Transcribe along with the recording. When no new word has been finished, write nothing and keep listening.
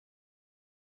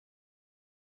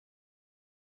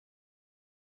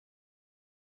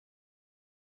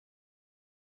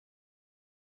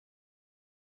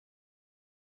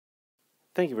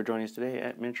Thank you for joining us today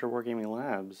at Miniature Wargaming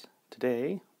Labs.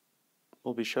 Today,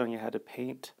 we'll be showing you how to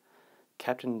paint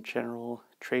Captain General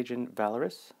Trajann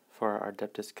Valoris for our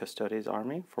Adeptus Custodes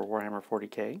army for Warhammer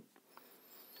 40k.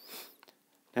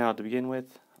 Now, to begin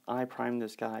with, I primed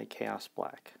this guy Chaos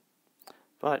Black,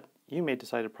 but you may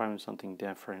decide to prime him something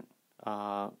different.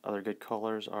 Other good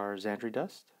colors are Zandri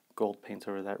Dust. Gold paints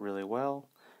over that really well.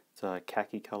 It's a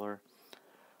khaki color.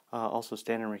 Also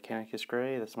standard Mechanicus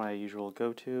gray, that's my usual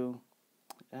go-to.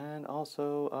 And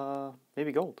also,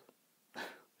 maybe gold.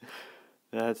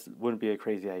 That wouldn't be a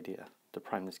crazy idea to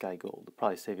prime this guy gold. It'd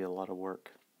probably save you a lot of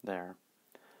work there.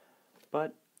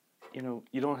 But, you know,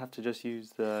 you don't have to just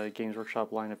use the Games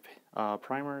Workshop line of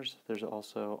primers. There's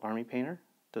also Army Painter,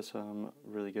 does some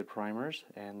really good primers,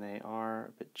 and they are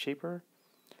a bit cheaper.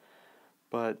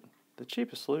 But the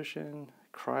cheapest solution,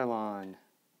 Krylon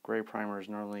gray primer is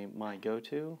normally my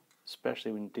go-to,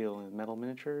 especially when dealing with metal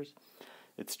miniatures.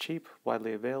 It's cheap,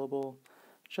 widely available.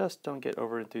 Just don't get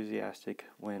over enthusiastic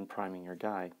when priming your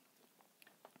guy.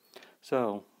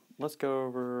 So let's go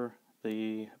over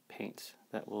the paints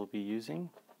that we'll be using.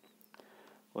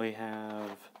 We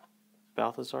have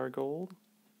Balthasar gold,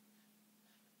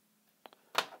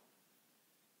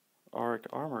 Auric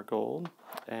armor gold,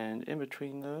 and in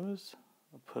between those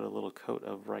I'll put a little coat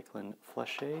of Reikland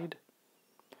Fleshshade,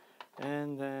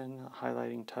 and then a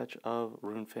highlighting touch of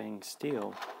Runefang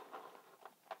steel.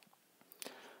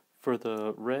 For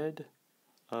the red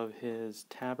of his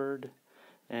tabard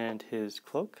and his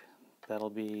cloak,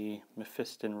 that'll be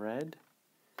Mephiston red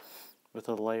with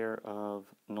a layer of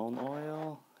Nuln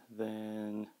oil,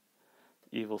 then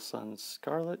Evil Sunz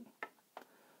Scarlet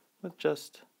with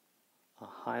just a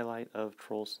highlight of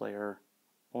Troll Slayer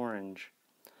orange.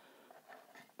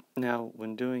 Now,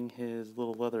 when doing his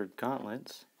little leather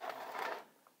gauntlets,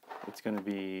 it's going to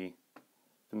be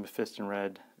the Mephiston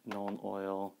red, Nuln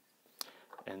oil,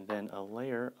 and then a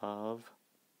layer of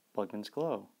Bugmans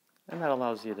glow, and that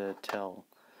allows you to tell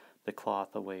the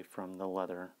cloth away from the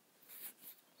leather.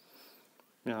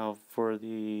 Now for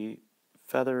the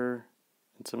feather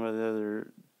and some of the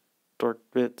other dark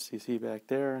bits you see back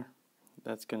there,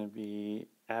 that's going to be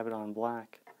Abaddon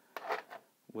black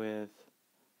with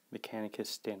Mechanicus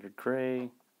standard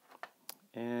gray,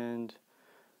 and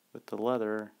with the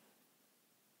leather,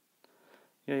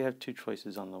 you have two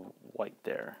choices on the white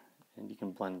there, and you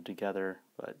can blend them together,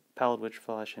 but Pallid Witch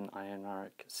Flesh and Ionrach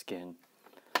skin.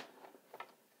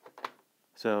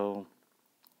 So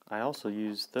I also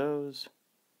used those,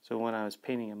 so when I was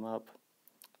painting him up,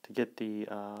 to get the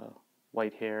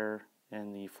white hair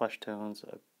and the flesh tones,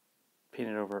 I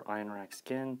painted over Ionrach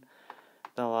skin.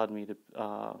 That allowed me to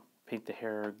paint the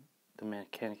hair the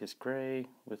Mechanicus gray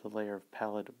with a layer of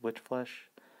Pallid Witch Flesh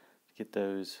to get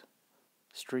those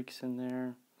streaks in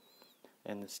there.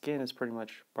 And the skin is pretty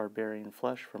much Barbarian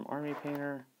flesh from Army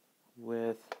Painter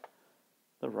with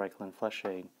the Reikland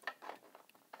Fleshshade.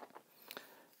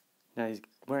 Now he's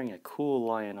wearing a cool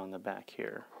lion on the back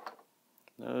here.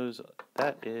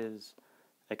 That is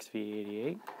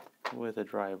XV88 with a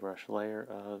dry brush layer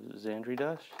of Zandri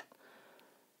Dust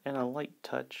and a light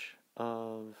touch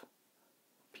of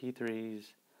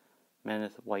P3's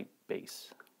Menoth white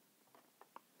base.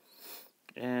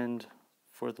 And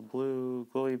for the blue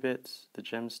glowy bits, the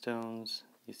gemstones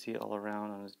you see all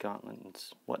around on his gauntlet and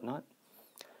whatnot,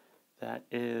 that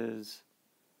is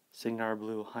Cygnar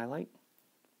blue highlight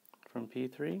from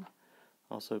P3,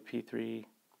 also P3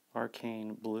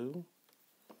 Arcane blue,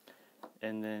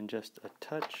 and then just a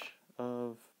touch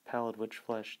of Pallid Witch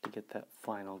Flesh to get that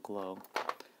final glow.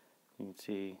 You can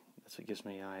see that's what gives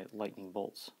my eye lightning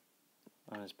bolts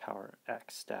on his power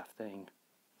axe staff thing.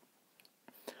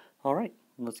 Alright,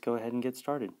 let's go ahead and get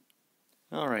started.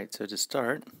 Alright, so to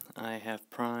start, I have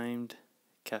primed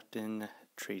Captain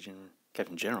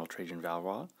General Trajann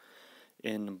Valoris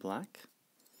in black.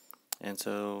 And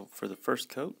so for the first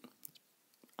coat,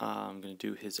 I'm going to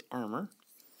do his armor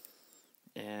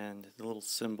and the little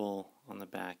symbol on the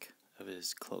back of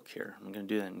his cloak here. I'm going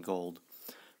to do that in gold.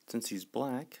 Since he's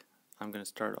black, I'm going to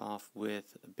start off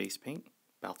with base paint,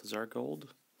 Balthasar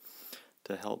gold,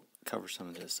 to help cover some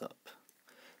of this up.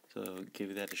 So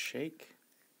give that a shake.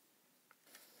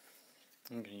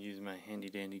 I'm going to use my handy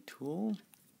dandy tool.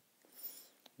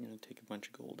 I'm going to take a bunch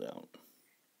of gold out.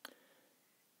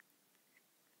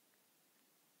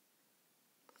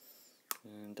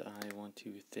 And I want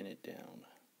to thin it down.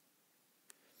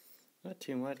 Not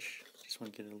too much, just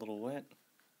want to get it a little wet.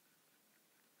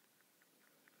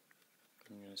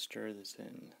 I'm going to stir this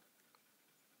in.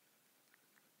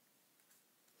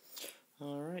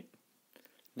 Alright,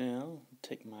 now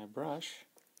take my brush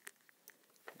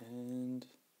and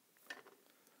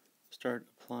start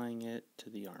applying it to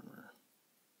the armor.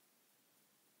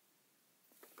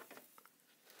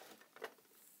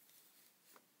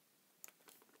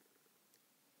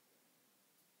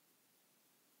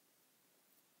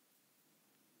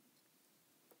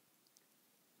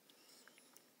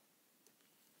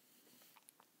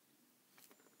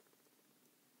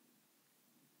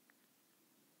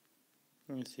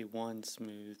 You can see one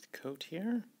smooth coat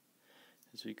here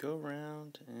as we go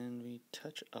around and we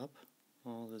touch up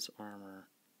all this armor.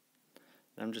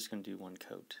 I'm just going to do one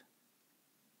coat.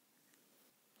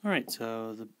 Alright,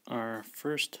 so our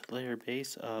first layer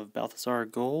base of Balthasar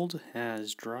gold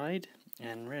has dried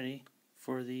and ready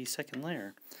for the second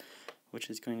layer, which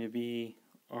is going to be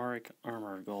Auric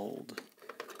armor gold.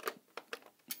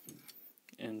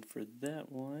 And for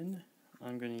that one,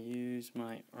 I'm going to use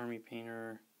my Army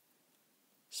Painter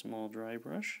small dry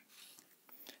brush,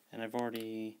 and I've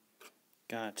already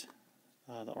got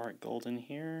the Auric gold in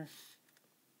here,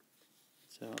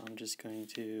 so I'm just going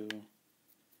to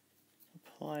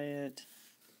apply it.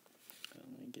 Let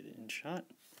me get it in shot.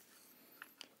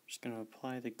 I'm just going to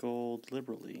apply the gold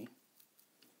liberally.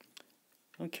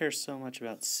 I don't care so much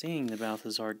about seeing the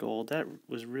Balthasar gold. That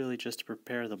was really just to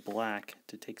prepare the black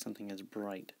to take something as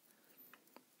bright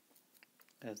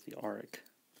as the Auric.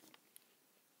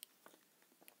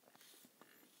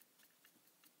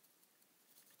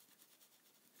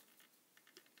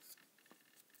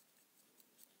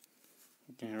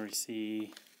 You can already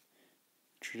see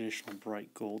traditional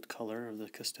bright gold color of the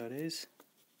Custodes.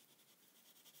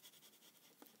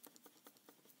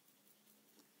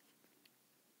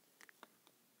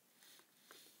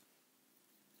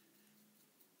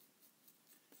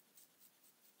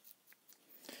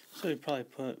 So we probably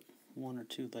put 1 or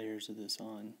 2 layers of this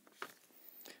on,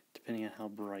 depending on how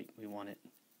bright we want it.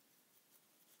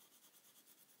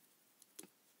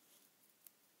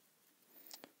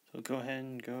 So go ahead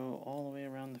and go all the way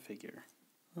around the figure.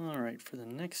 Alright, for the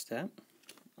next step,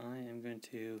 I am going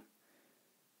to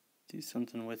do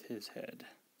something with his head.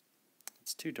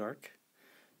 It's too dark,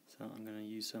 so I'm going to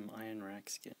use some Ionrach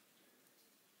skin.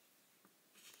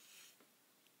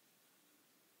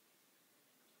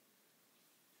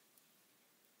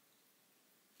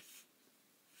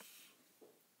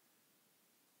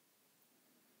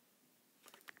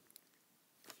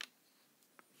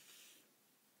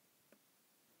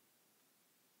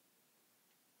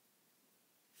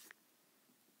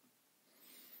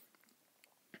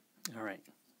 Alright,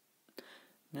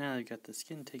 now I got the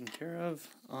skin taken care of,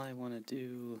 I want to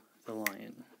do the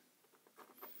lion.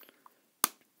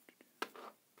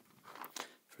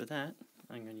 For that,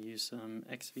 I'm going to use some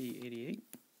XV88.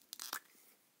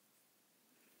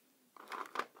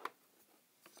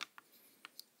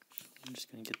 I'm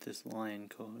just going to get this lion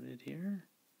coated here.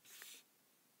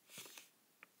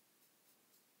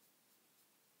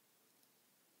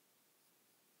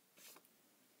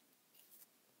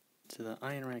 So the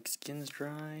Ionrach skin's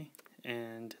dry,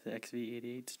 and the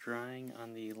XV88's drying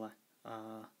on the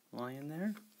lion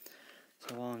there.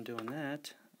 So while I'm doing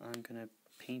that, I'm going to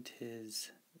paint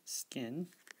his skin.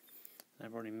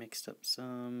 I've already mixed up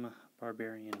some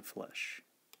Barbarian flesh.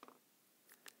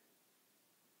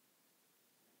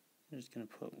 I'm just going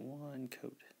to put one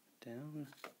coat down.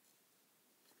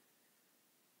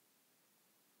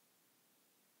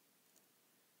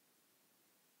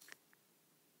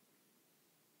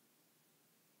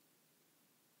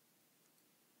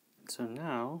 So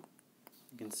now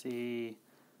you can see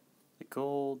the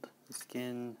gold, the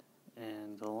skin,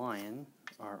 and the lion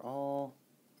are all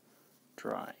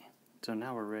dry. So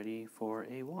now we're ready for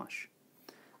a wash.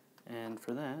 And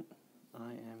for that,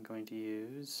 I am going to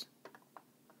use,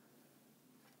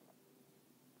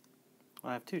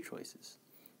 I have 2 choices.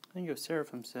 I can go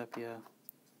Seraphim Sepia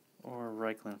or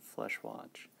Reikland Flesh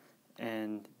Watch.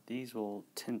 And these will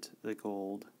tint the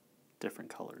gold different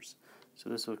colors. So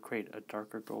this will create a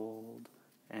darker gold,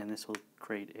 and this will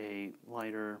create a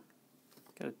lighter,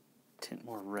 got a tint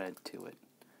more red to it.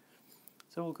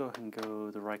 So we'll go ahead and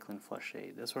go the Reikland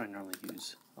Fleshshade. That's what I normally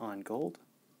use on gold.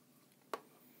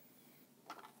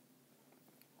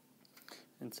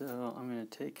 And so I'm going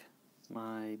to take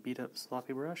my beat up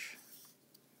sloppy brush,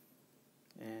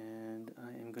 and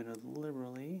I am going to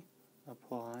liberally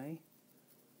apply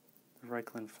the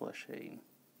Reikland Fleshshade.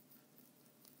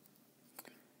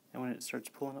 And when it starts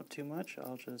pulling up too much,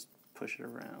 I'll just push it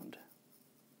around.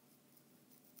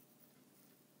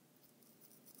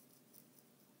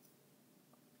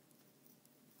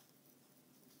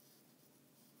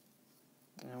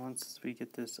 And once we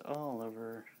get this all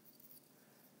over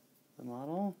the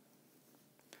model,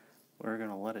 we're going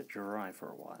to let it dry for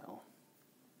a while.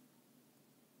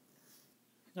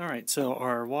 Alright, so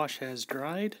our wash has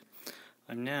dried.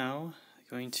 I'm now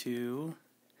going to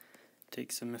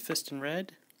take some Mephiston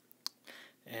red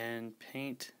and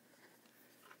paint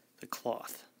the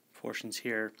cloth portions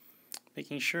here,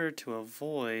 making sure to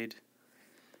avoid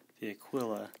the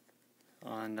aquila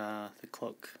on the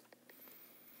cloak.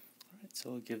 Alright,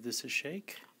 so we'll give this a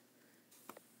shake.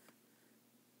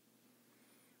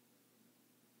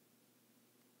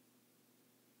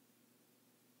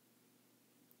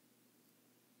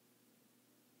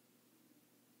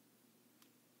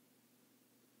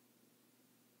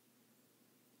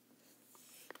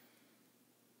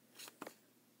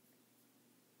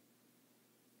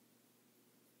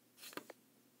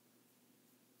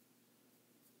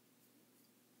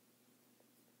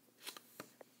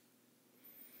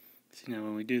 See, now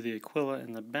when we do the aquila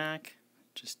in the back,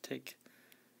 just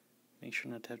make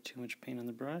sure not to have too much paint on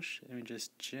the brush, and we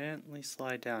just gently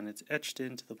slide down. It's etched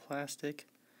into the plastic,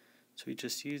 so we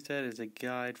just use that as a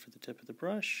guide for the tip of the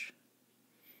brush.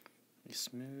 We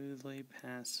smoothly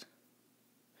pass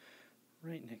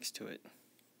right next to it.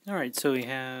 Alright, so we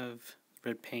have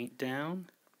red paint down,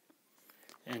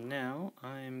 and now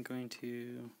I'm going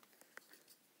to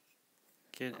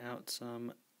get out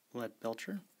some lead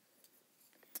belcher.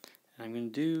 I'm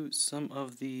going to do some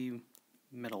of the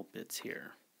metal bits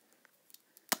here.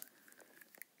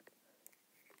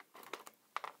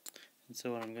 And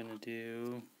so what I'm going to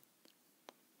do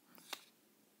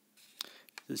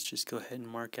is just go ahead and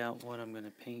mark out what I'm going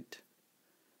to paint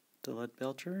the lead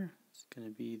belcher. It's going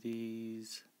to be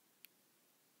these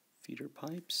feeder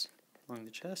pipes along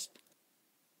the chest.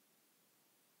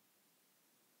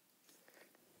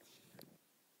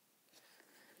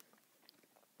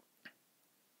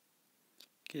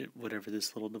 Get whatever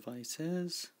this little device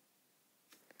is.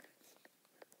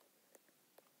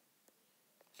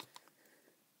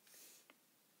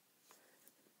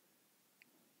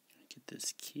 Get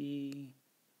this key.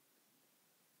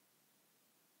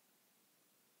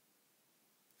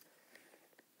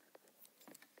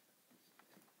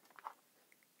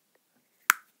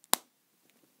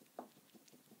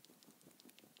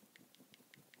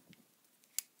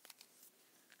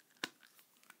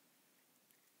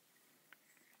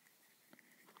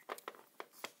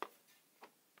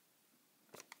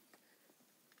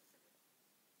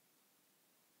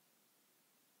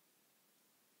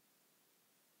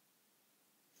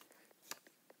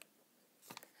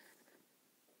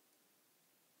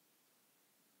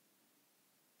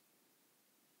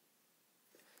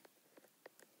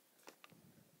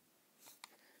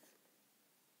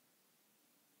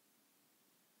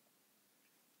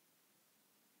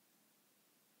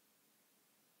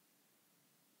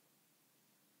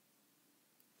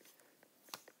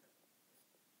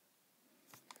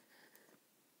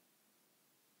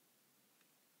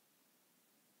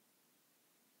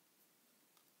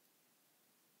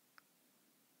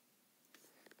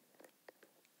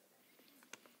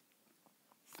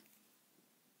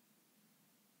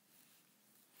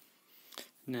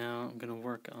 Now I'm going to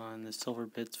work on the silver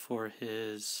bits for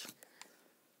his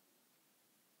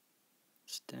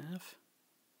staff,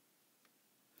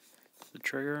 the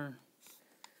trigger,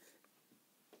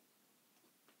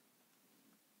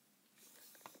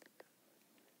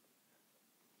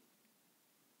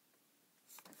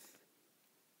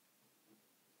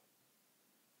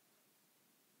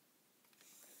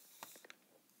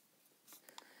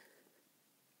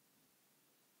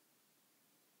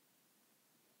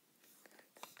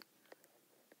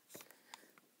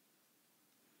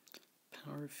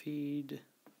 power feed,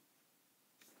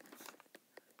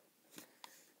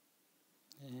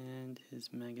 and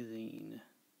his magazine.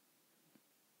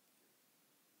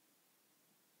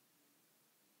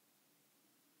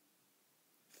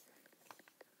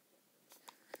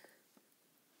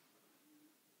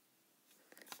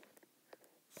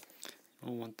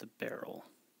 We'll want the barrel.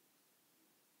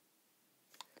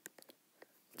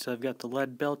 So I've got the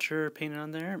lead belcher painted on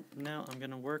there. Now I'm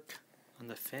going to work on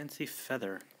the fancy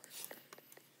feather.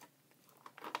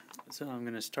 So I'm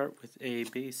going to start with a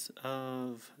base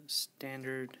of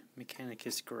standard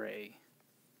Mechanicus gray.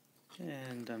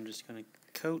 And I'm just going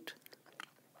to coat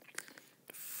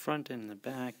the front and the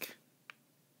back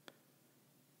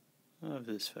of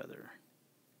this feather.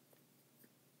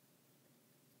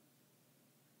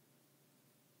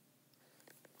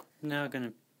 Now I'm going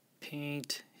to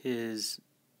paint his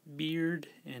beard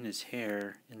and his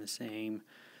hair in the same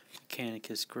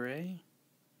Mechanicus gray.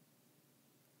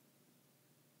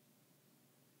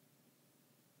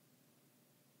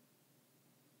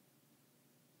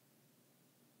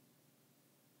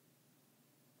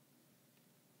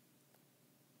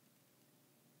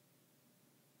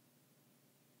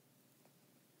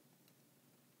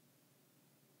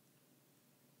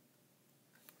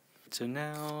 So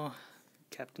now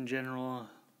Captain General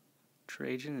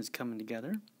Trajann is coming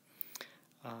together,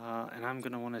 and I'm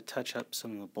going to want to touch up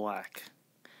some of the black.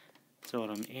 So what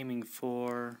I'm aiming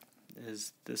for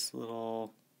is this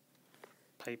little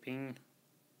piping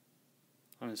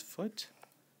on his foot,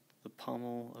 the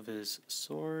pommel of his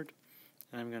sword,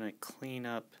 and I'm going to clean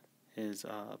up his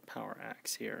power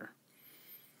axe here.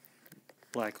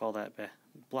 Block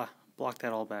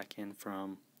that all back in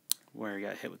from where he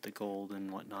got hit with the gold and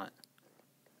whatnot.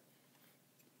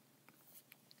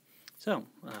 So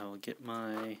I will get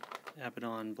my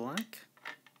Abaddon black.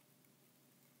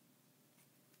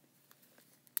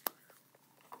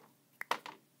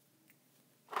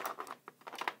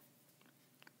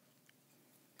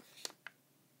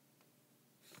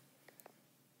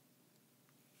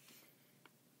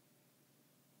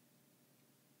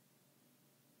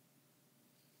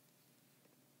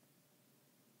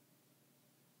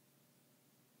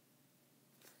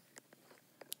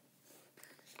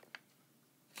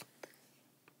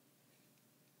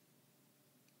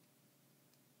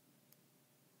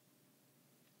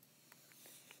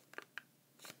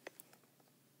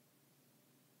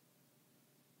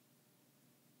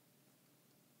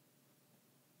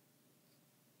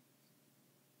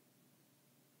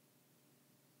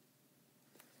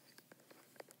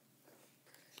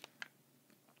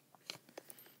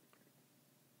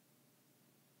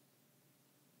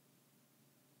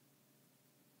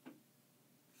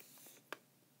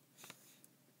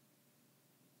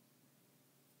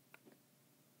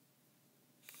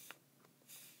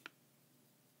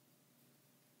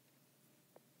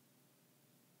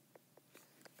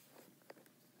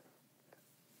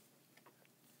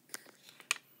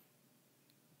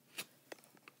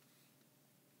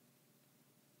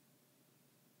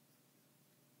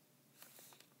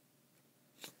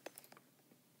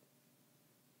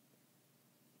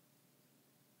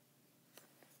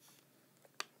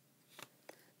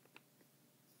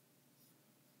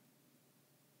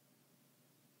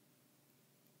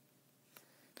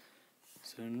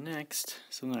 So next,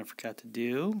 something I forgot to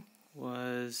do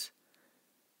was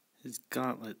his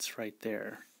gauntlets right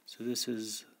there. So this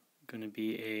is going to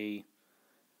be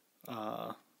a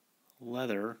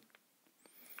leather.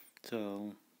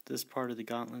 So this part of the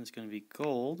gauntlet is going to be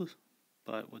gold,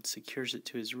 but what secures it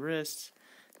to his wrists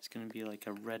is going to be like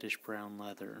a reddish brown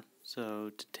leather.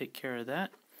 So to take care of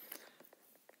that,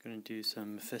 I'm going to do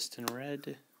some Mephiston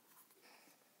red.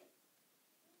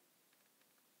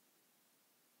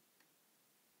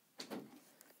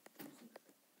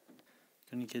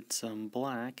 Going to get some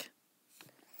black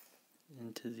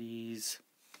into these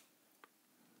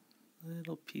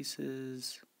little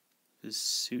pieces of his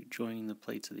suit joining the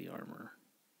plates of the armor.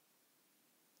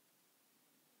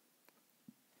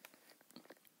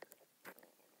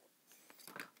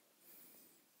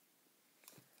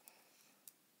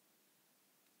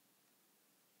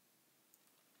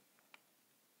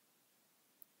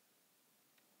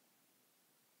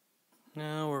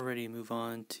 Now we're ready to move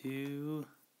on to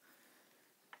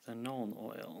the Nuln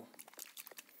oil.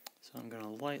 So I'm going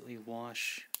to lightly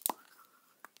wash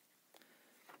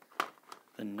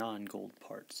the non-gold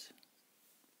parts.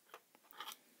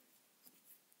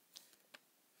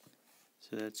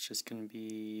 So that's just going to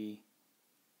be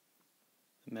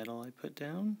the metal I put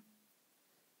down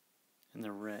and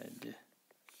the red.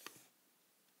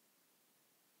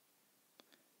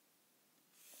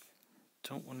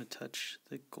 Don't want to touch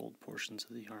the gold portions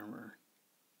of the armor.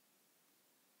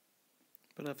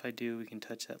 But if I do, we can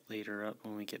touch that later up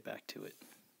when we get back to it.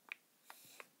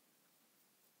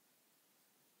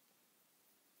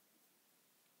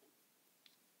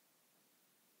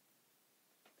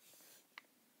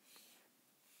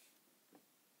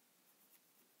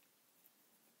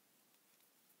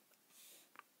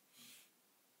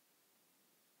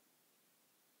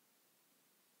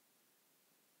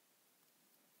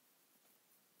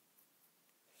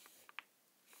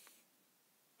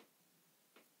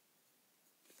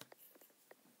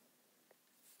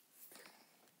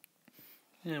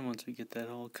 And once we get that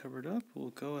all covered up,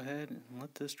 we'll go ahead and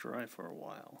let this dry for a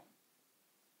while.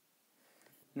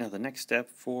 Now the next step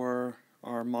for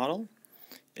our model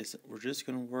is that we're just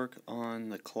going to work on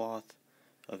the cloth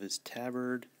of his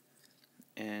tabard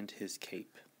and his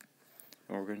cape.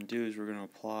 And what we're going to do is we're going to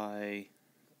apply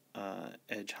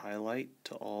edge highlight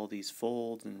to all these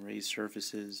folds and raised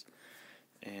surfaces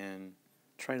and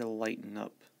try to lighten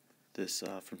up this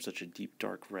from such a deep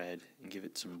dark red and give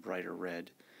it some brighter red.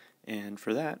 And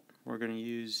for that, we're going to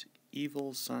use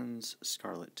Evil Sunz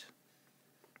Scarlet.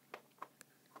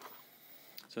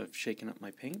 So I've shaken up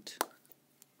my paint.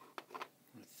 I'm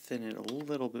going to thin it a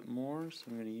little bit more, so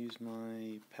I'm going to use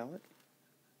my palette.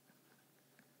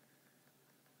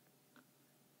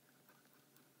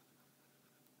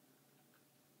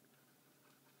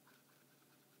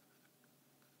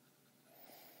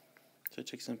 So I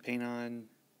took some paint on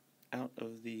out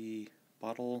of the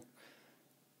bottle,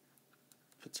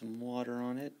 put some water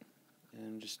on it,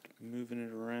 and just moving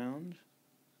it around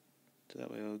so that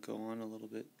way it'll go on a little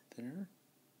bit thinner.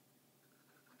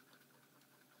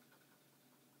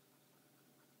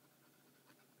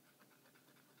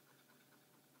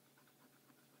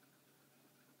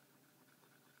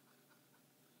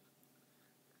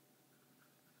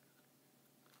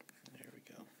 There we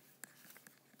go.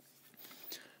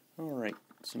 Alright,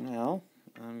 so now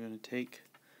I'm going to take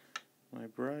my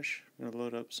brush, I'm going to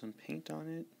load up some paint on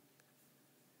it,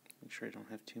 make sure I don't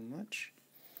have too much,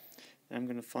 and I'm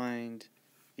going to find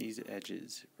these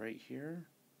edges right here,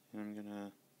 and I'm going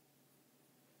to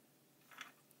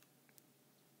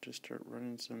just start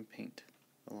running some paint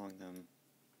along them.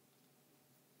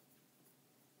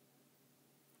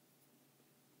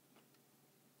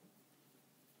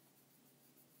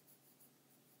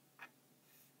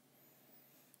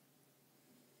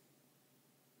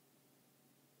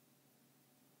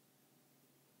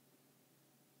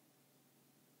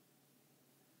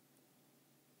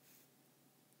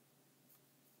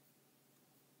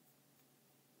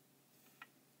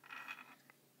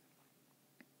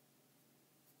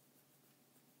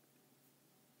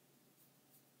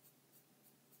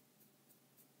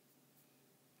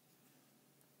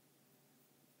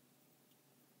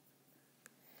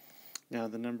 Now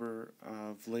the number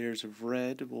of layers of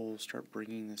red will start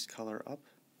bringing this color up.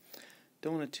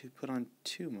 Don't want it to put on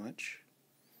too much,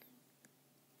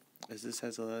 as this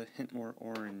has a hint more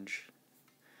orange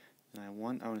than I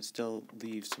want. I want to still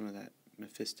leave some of that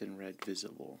Mephiston red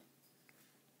visible.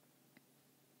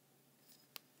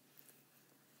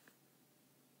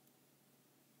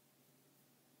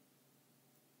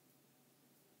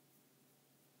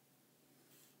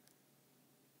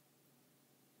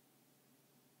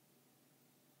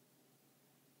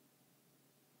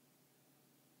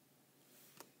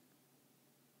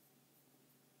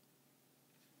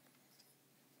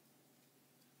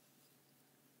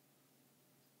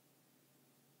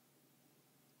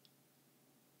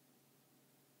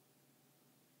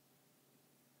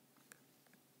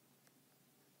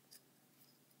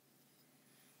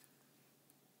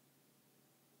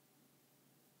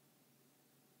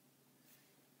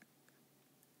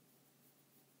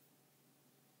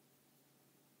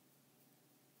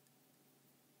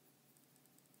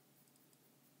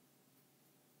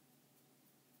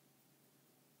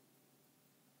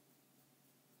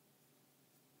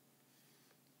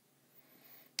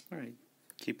 Alright,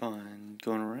 keep on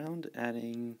going around,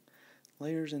 adding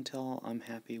layers until I'm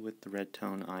happy with the red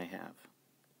tone I have.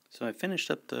 So I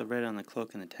finished up the red on the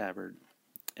cloak and the tabard,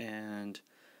 and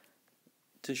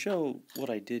to show what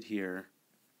I did here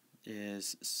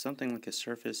is something like a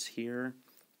surface here,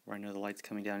 where I know the light's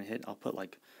coming down and hit. I'll put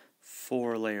like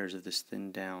 4 layers of this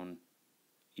thinned down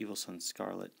Evil Sunz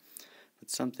Scarlet. But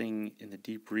something in the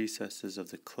deep recesses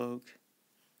of the cloak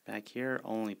back here,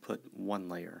 I'll only put 1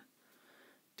 layer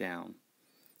down,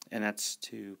 and that's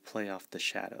to play off the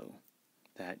shadow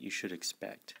that you should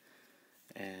expect,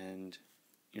 and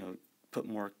put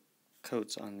more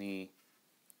coats on the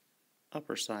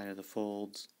upper side of the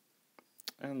folds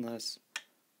and less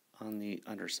on the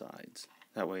undersides.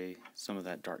 That way some of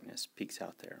that darkness peeks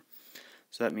out there.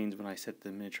 So that means when I set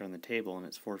the miniature on the table and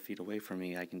it's 4 feet away from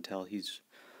me, I can tell he's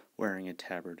wearing a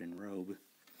tabard and robe.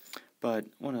 But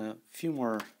I want a few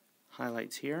more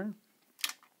highlights here.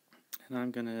 And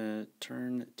I'm going to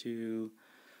turn to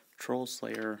Troll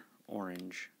Slayer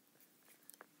Orange.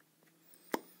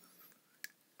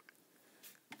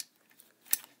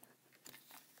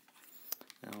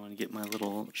 Now I want to get my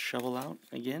little shovel out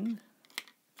again.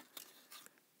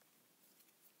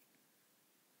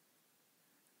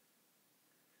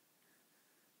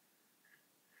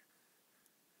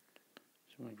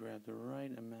 Just want to grab the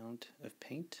right amount of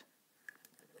paint.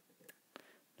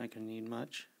 Not going to need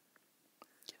much.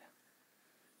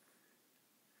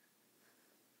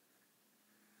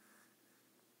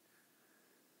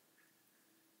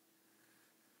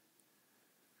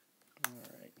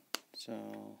 Alright, so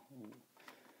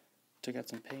took out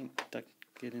some paint, stuck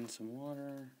it in some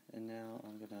water, and now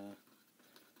I'm going to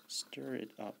stir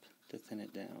it up to thin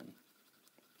it down.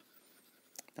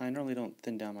 Now I normally don't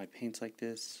thin down my paints like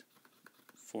this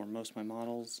for most of my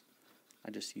models.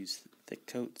 I just use thick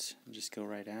coats and just go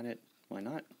right at it. Why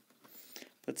not?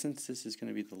 But since this is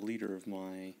going to be the leader of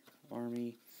my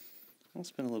army, I'll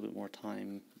spend a little bit more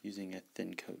time using a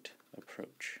thin coat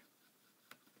approach.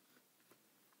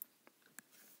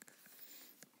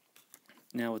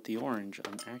 Now with the orange,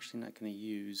 I'm actually not going to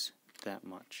use that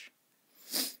much.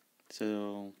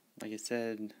 So, like I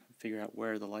said, figure out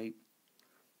where the light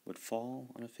would fall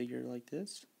on a figure like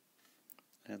this.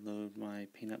 I'd load my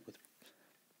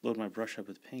brush up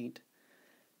with paint,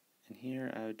 and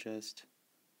here I would just,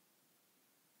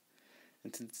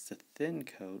 and since it's a thin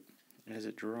coat, as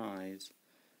it dries,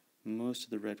 most of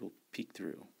the red will peek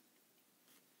through,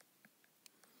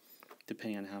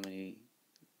 depending on how many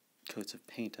coats of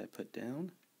paint I put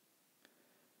down.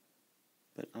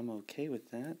 But I'm okay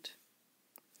with that,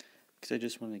 because I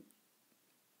just want to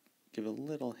give a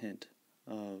little hint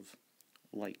of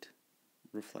light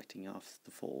reflecting off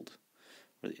the fold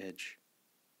or the edge.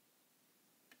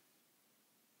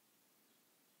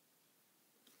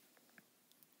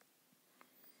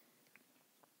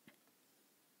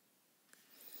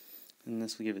 And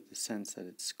this will give it the sense that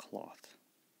it's cloth.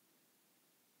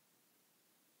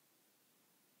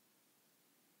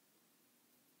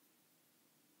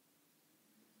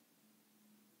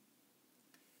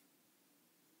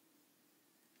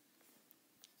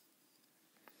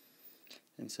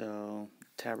 And so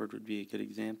Tabard would be a good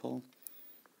example.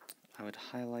 I would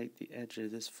highlight the edge of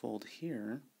this fold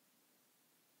here,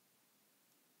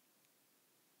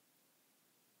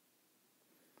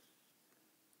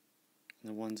 and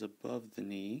the ones above the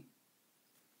knee,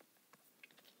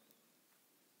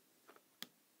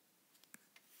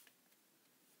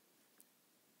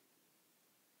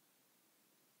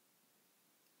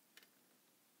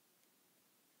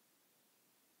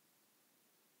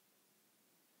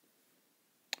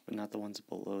 but not the ones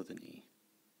below the knee.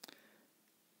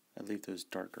 I leave those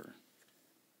darker.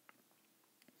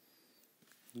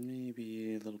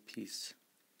 Maybe a little piece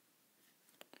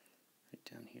right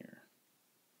down here.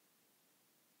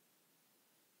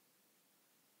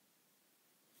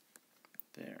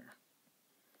 There.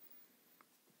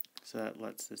 So that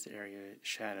lets this area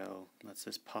shadow, lets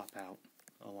this pop out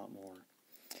a lot more.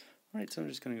 Alright, so I'm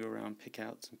just going to go around, pick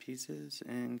out some pieces,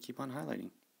 and keep on highlighting.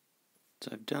 So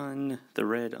I've done the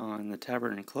red on the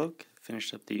Tabard and Cloak,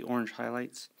 finished up the orange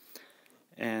highlights,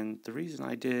 and the reason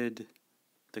I did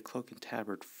the Cloak and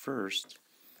Tabard first,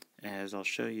 as I'll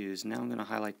show you, is now I'm going to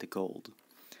highlight the gold.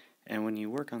 And when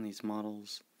you work on these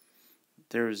models,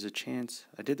 there was a chance,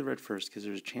 I did the red first because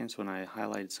there was a chance when I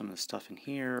highlighted some of the stuff in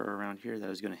here or around here that I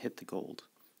was going to hit the gold,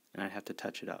 and I'd have to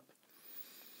touch it up,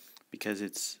 because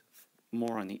it's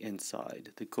more on the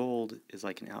inside. The gold is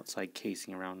like an outside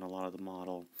casing around a lot of the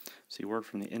model, so you work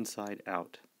from the inside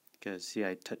out. Because see,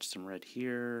 I touched some red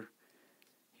here,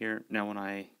 here. Now when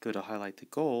I go to highlight the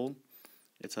gold,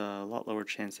 it's a lot lower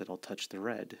chance that I'll touch the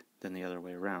red than the other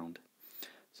way around.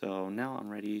 So now I'm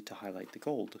ready to highlight the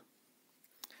gold,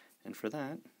 and for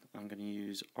that I'm going to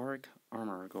use Auric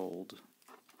Armor Gold.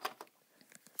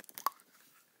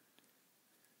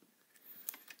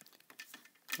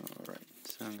 Alright,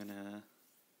 so I'm going to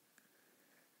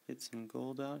get some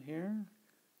gold out here,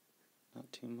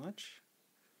 not too much.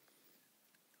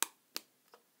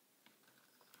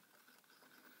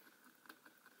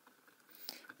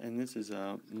 And this is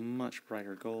a much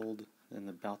brighter gold than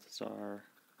the Balthasar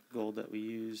gold that we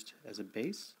used as a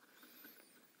base,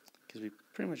 because we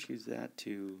pretty much used that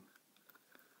to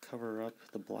cover up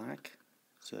the black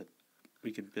so that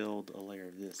we could build a layer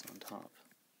of this on top.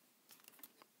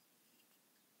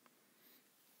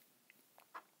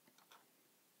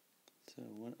 So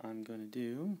what I'm going to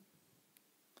do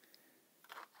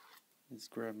is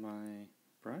grab my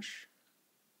brush,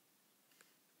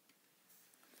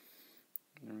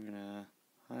 and we're going to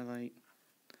highlight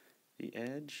the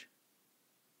edge.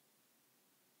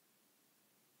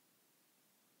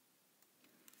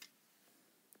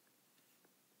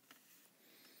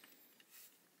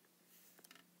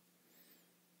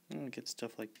 And we get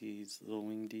stuff like these little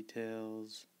wing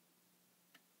details.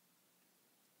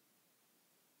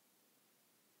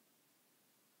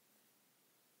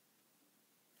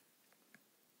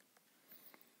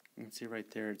 You can see right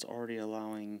there, it's already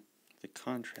allowing the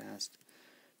contrast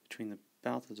between the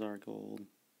Balthasar gold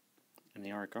and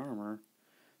the Auric armor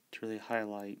to really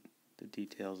highlight the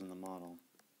details in the model.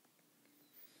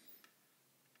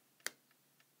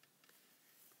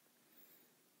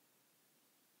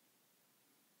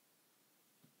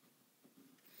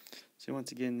 So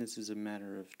once again, this is a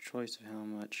matter of choice of how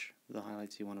much of the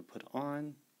highlights you want to put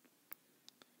on.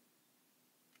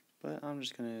 But I'm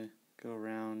just going to go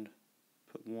around,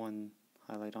 put one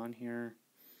highlight on here,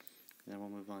 and then we'll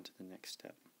move on to the next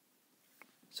step.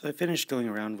 So I finished going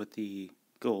around with the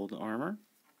gold armor.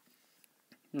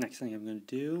 Next thing I'm going to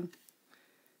do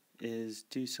is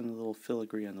do some little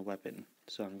filigree on the weapon.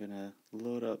 So I'm going to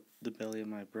load up the belly of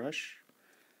my brush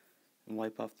and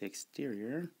wipe off the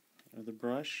exterior of the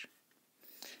brush.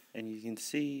 And you can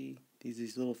see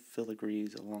these little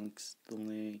filigrees along the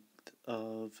length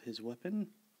of his weapon.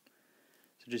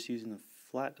 So just using the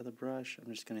flat of the brush,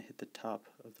 I'm just going to hit the top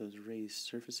of those raised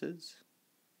surfaces.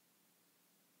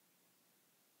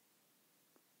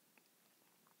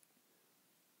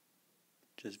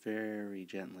 Just very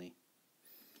gently.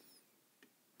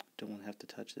 Don't want to have to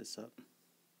touch this up.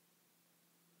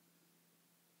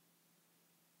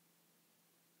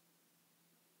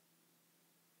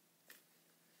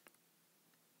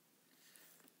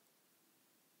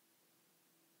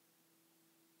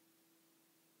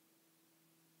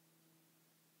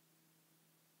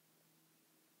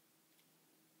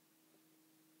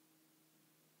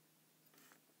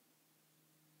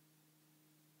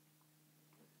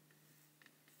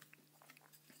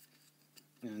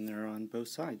 And they're on both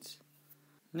sides.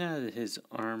 Now that his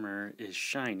armor is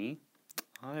shiny,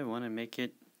 I want to make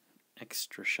it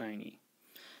extra shiny.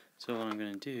 So what I'm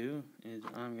going to do is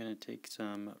I'm going to take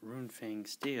some Runefang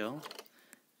steel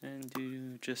and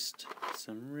do just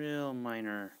some real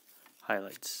minor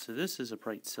highlights. So this is a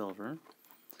bright silver,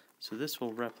 so this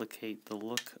will replicate the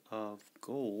look of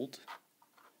gold,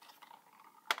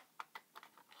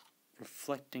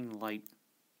 reflecting light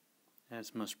at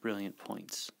its most brilliant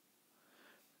points.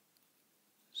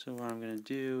 So what I'm going to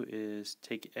do is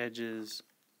take edges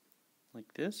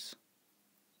like this,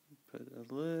 put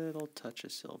a little touch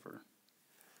of silver.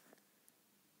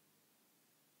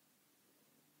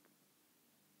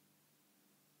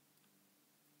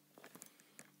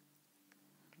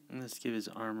 And let's give his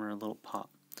armor a little pop.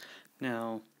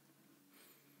 Now,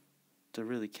 to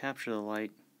really capture the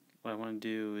light, what I want to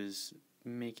do is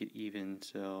make it even.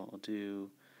 So I'll do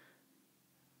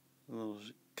a little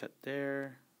cut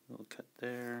there, a little cut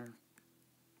there,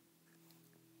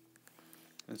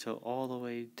 until all the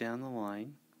way down the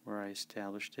line where I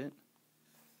established it.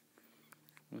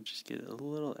 We'll just get a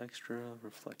little extra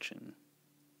reflection.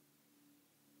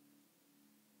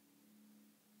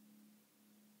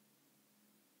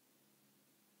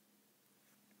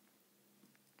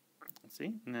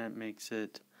 See? And that makes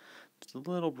it just a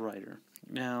little brighter.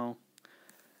 Now,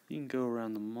 you can go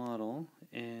around the model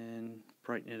and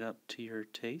brighten it up to your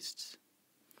tastes.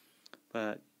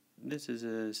 But this is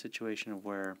a situation of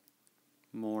where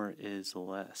more is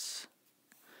less.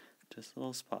 Just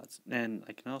little spots. And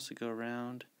I can also go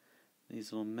around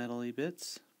these little metally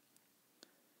bits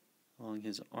along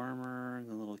his armor and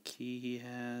the little key he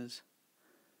has.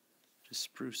 Just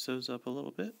spruce those up a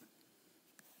little bit.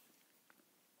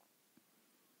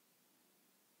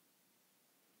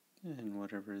 And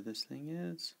whatever this thing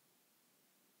is.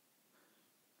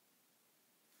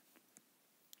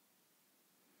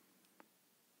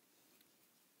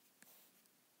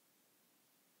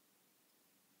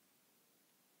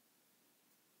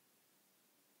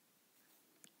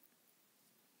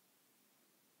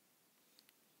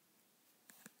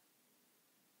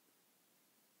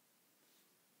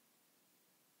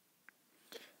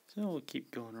 So we'll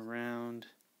keep going around.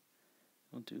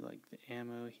 We'll do like the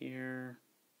ammo here.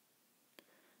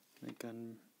 The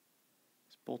gun,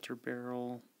 this bolter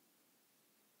barrel.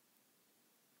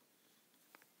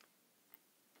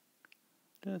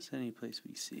 Just any place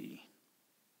we see.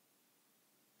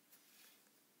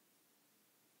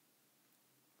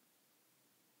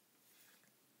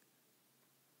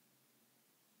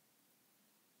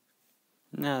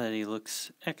 Now that he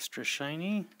looks extra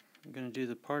shiny, I'm going to do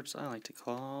the parts I like to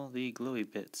call the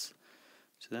glowy bits.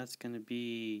 So that's going to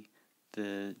be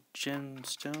the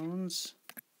gemstones.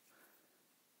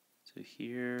 So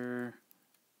here,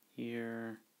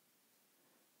 here,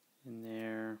 and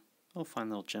there. We'll find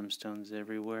little gemstones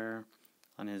everywhere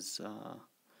on his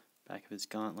back of his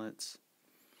gauntlets.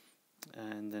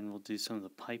 And then we'll do some of the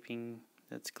piping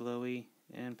that's glowy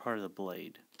and part of the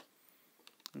blade.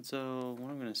 And so what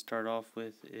I'm going to start off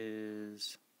with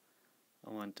is I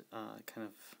want kind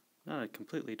of not a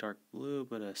completely dark blue,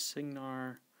 but a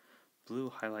Cygnar blue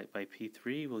highlight by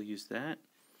P3. We'll use that.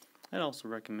 I'd also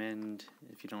recommend,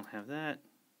 if you don't have that,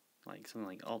 like something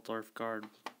like Altdorf Guard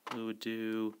blue would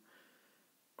do,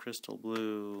 Crystal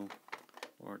blue,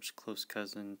 or its close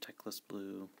cousin, Teclis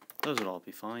blue. Those would all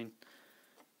be fine.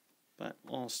 But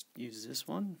I'll use this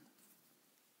one.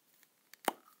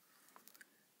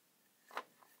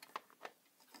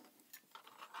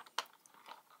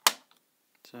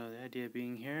 So the idea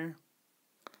being here,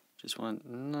 just want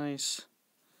a nice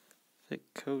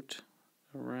thick coat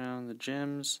around the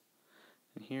gems.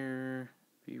 And here,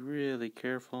 be really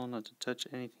careful not to touch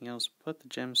anything else but the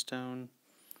gemstone.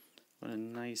 Want a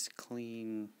nice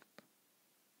clean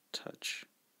touch.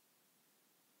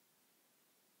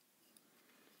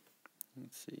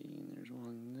 Let's see, there's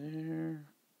one there.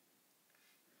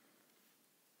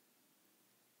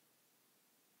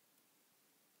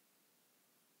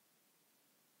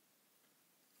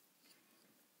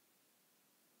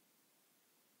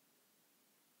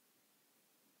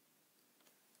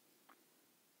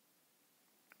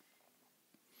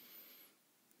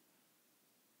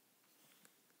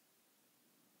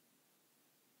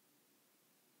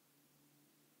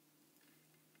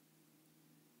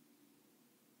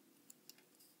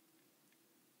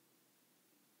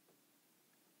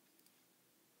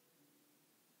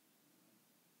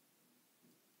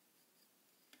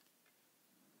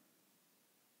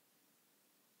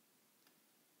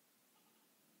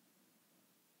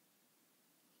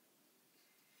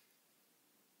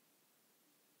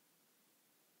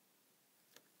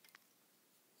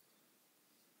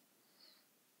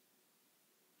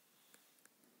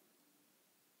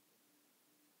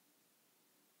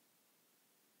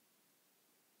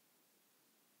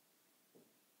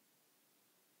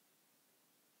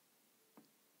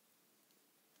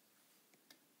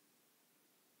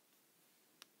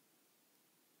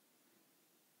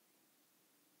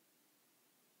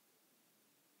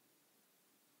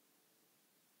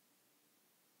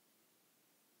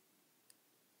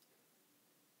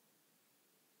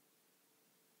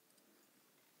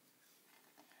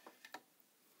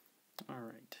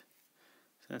 Alright,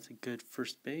 so that's a good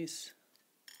first base.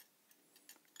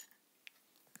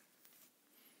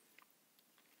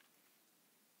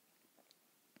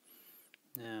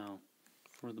 Now,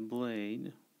 for the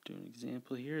blade, do an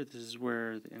example here. This is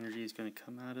where the energy is going to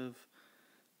come out of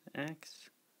the axe.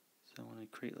 So I want to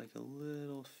create like a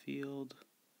little field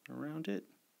around it.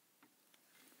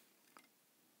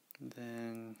 And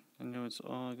then I know it's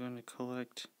all going to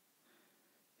collect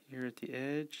here at the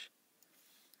edge.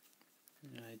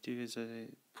 And what I do is I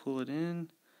pull it in,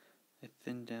 I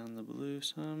thin down the blue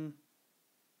some.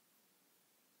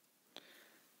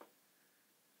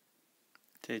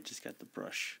 I just got the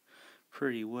brush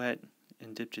pretty wet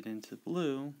and dipped it into the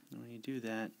blue. And when you do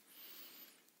that,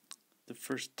 the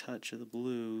first touch of the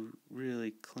blue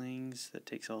really clings. That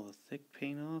takes all the thick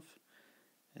paint off.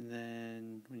 And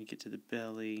then when you get to the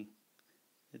belly,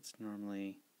 it's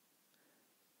normally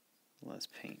less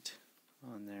paint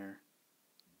on there.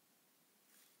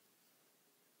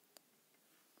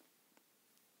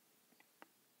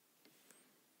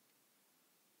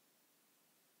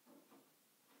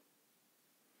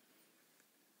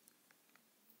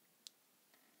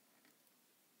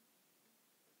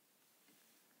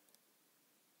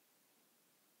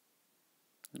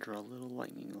 Draw little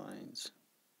lightning lines.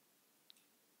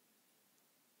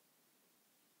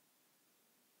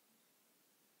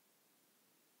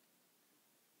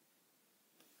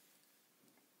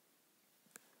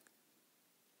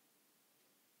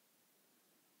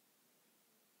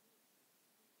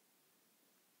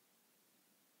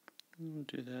 We'll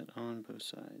do that on both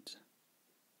sides.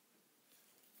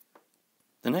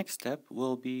 The next step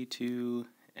will be to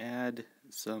add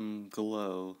some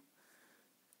glow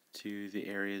to the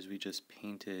areas we just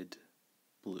painted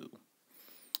blue.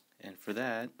 And for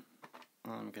that,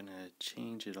 I'm going to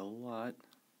change it a lot.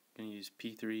 I'm going to use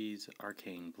P3's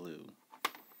Arcane Blue.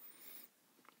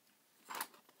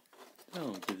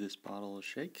 I'll give this bottle a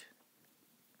shake.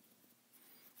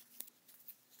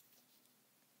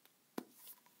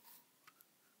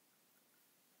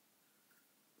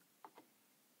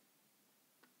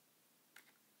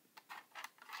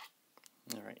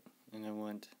 Alright, and I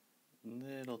want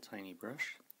little tiny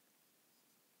brush.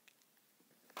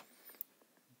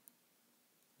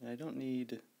 I don't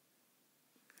need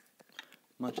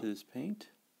much of this paint.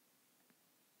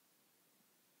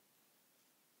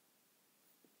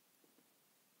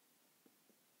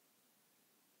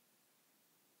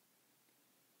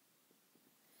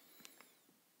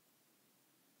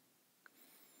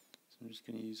 So I'm just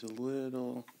going to use a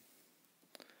little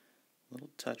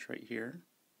touch right here.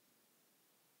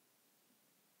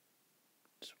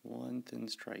 Just one thin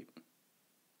stripe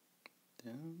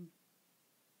down.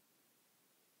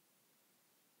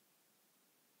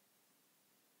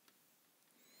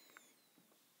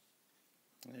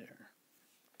 There.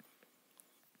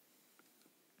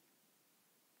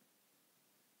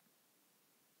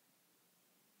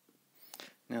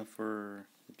 Now for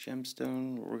the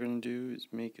gemstone, what we're going to do is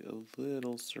make a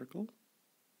little circle.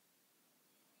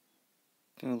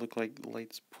 It's going to look like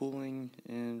light's pooling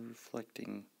and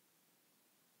reflecting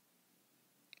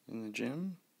in the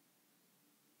gem.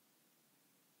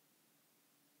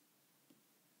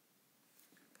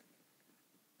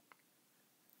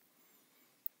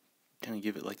 Kind of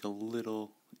give it like a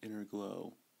little inner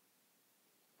glow.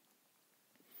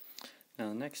 Now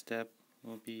the next step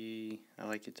will be, I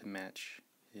like it to match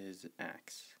his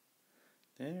axe.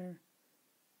 There.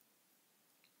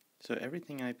 So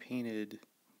everything I painted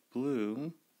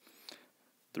blue,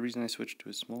 the reason I switched to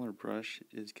a smaller brush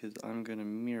is because I'm going to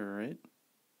mirror it,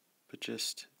 but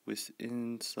just with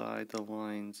inside the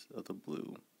lines of the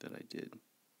blue that I did.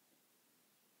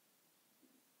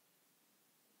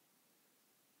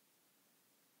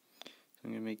 So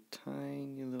I'm going to make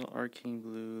tiny little arcane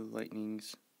blue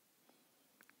lightnings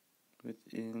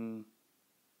within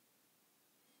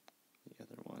the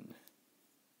other one.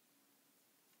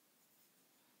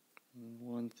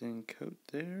 One thin coat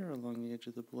there along the edge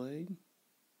of the blade.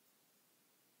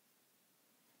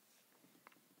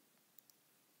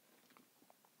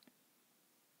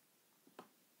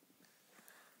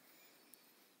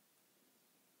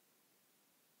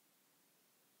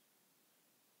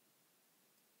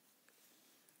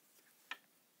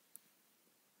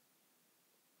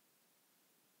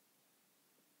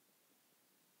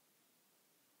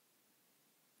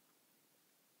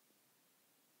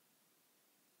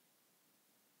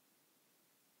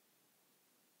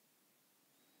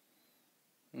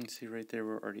 You can see right there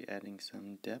we're already adding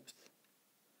some depth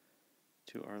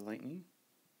to our lightning.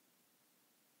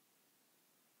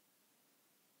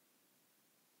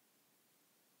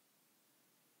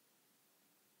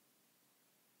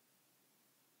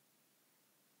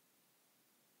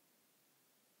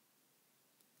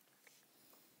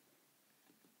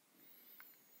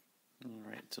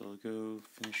 so we'll go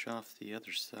finish off the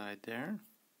other side there.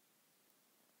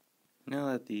 Now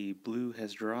that the blue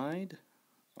has dried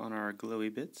on our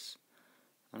glowy bits,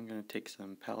 I'm going to take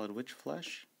some Pallid witch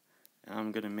flesh, and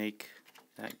I'm going to make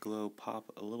that glow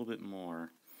pop a little bit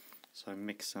more. So I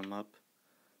mix some up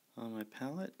on my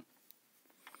palette.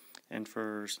 And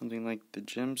for something like the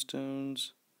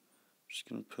gemstones, I'm just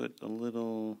going to put a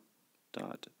little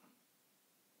dot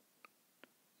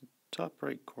top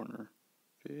right corner,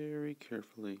 very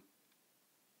carefully.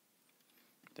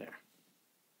 There.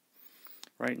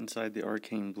 Right inside the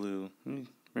arcane blue.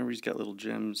 Remember, he's got little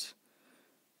gems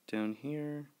down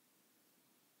here.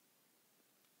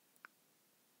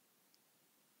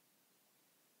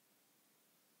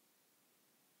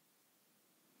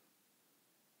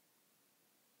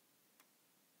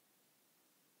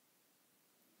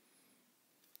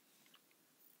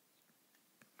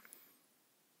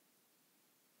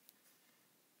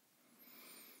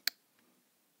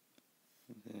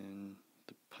 And then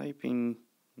the piping,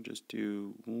 we'll just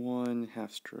do one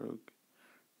half stroke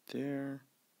there.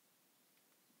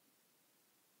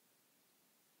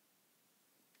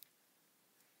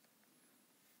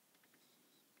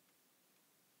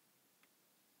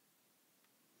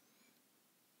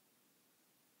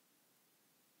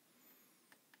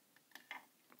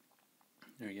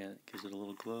 There you go, it gives it a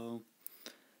little glow.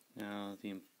 Now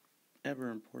the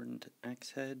ever important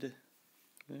axe head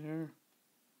there.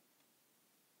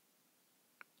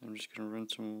 I'm just going to run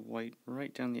some white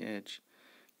right down the edge,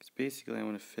 because basically I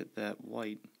want to fit that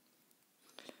white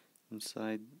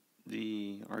inside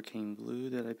the arcane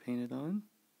blue that I painted on.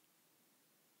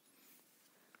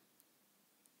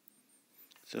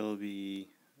 So it'll be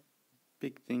a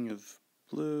big thing of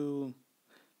blue,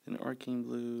 then arcane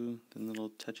blue, then little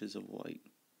touches of white.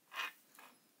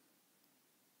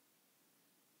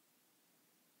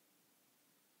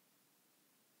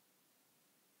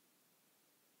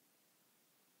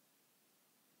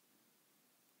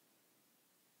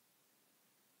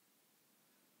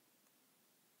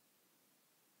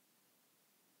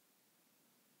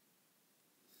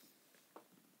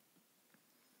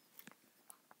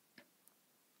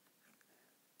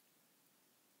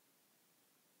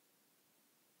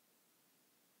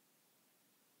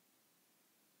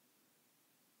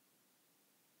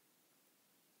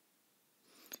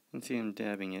 And see him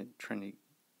dabbing it, trying to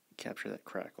capture that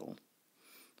crackle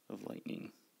of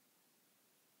lightning.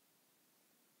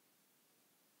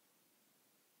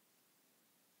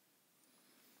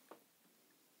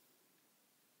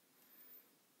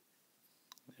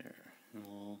 There, and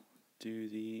we'll do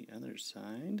the other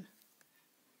side.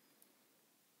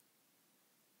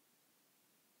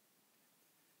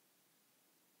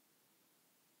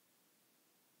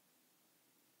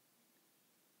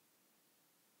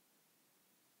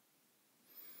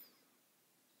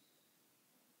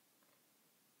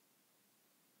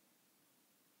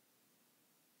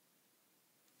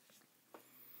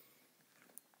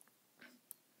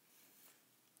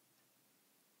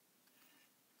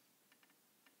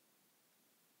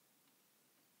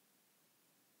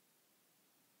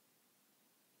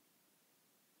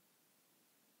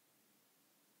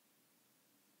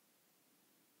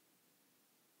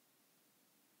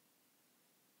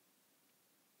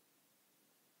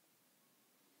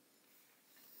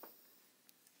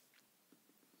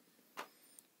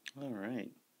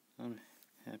 Alright, I'm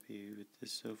happy with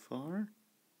this so far.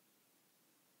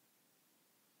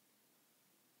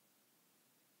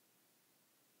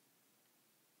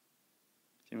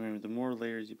 Remember, the more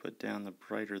layers you put down, the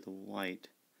brighter the white.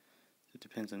 It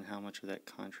depends on how much of that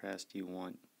contrast you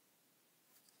want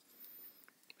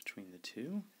between the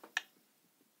two.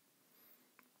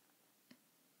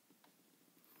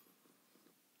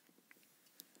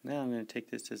 Now I'm going to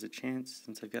take this as a chance,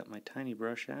 since I've got my tiny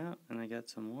brush out and I got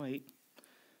some white.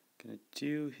 I'm going to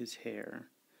do his hair,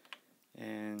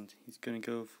 and he's going to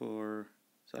go for,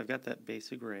 so I've got that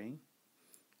basic gray,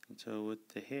 and so with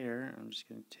the hair I'm just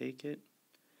going to take it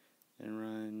and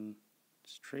run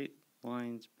straight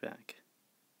lines back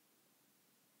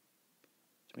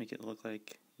to make it look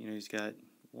like, you know, he's got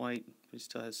white but he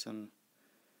still has some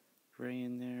gray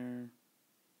in there.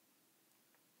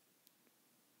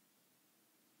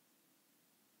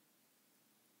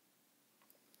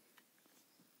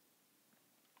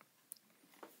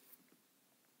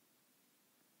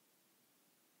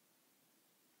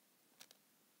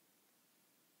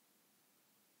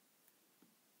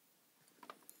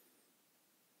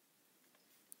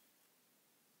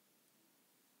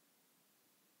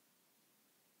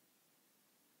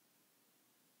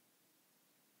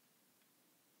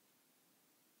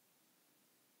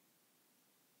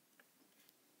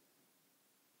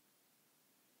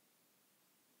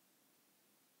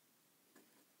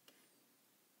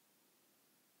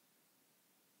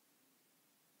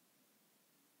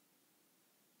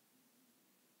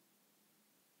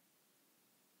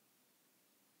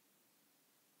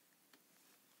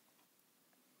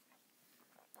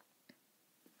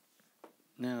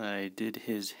 Now that I did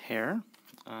his hair,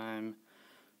 I'm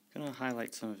going to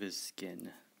highlight some of his skin.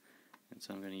 And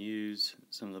so I'm going to use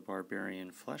some of the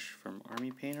Barbarian flesh from Army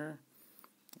Painter.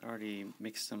 I already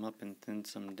mixed some up and thinned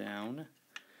some down.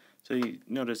 So you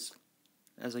notice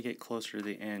as I get closer to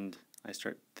the end, I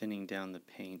start thinning down the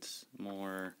paints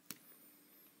more.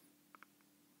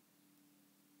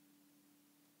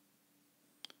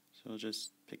 So I'll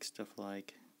just pick stuff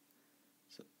like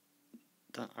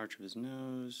the arch of his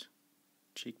nose,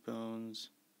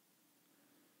 cheekbones,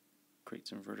 create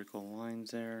some vertical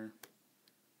lines there.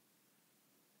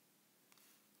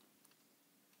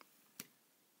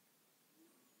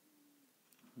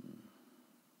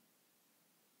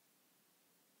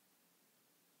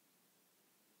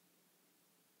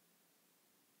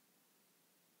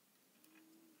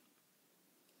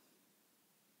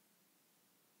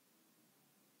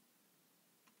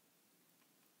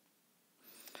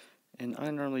 And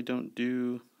I normally don't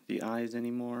do the eyes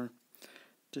anymore.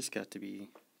 Just got to be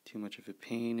too much of a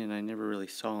pain, and I never really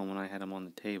saw them when I had them on the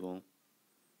table.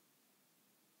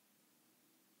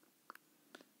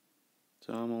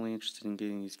 So I'm only interested in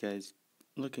getting these guys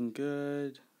looking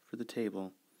good for the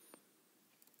table.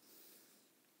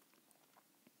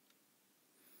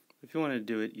 If you want to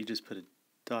do it, you just put a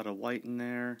dot of white in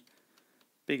there,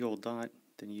 big old dot,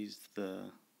 then use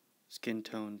the skin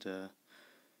tone to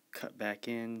cut back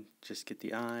in, just get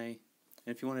the eye.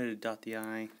 And if you wanted to dot the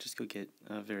eye, just go get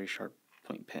a very sharp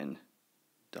point pen,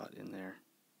 dot in there.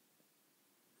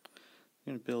 I'm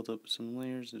going to build up some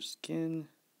layers of skin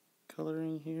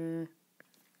coloring here.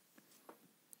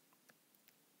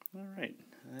 Alright,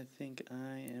 I think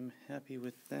I am happy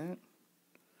with that.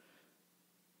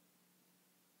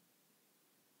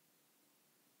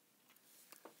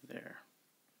 There.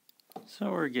 So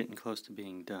we're getting close to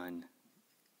being done.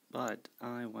 But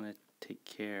I want to take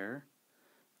care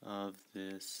of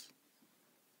this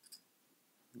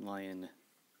lion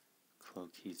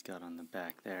cloak he's got on the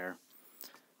back there.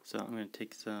 So I'm going to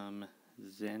take some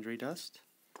Zandri dust.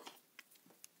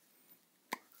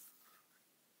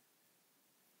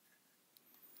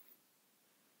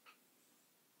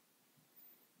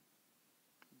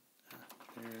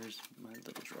 There's my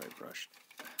little dry brush.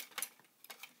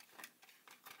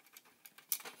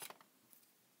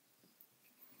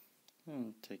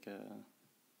 And take a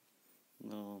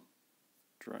little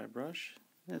dry brush.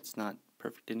 It's not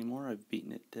perfect anymore. I've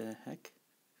beaten it to heck.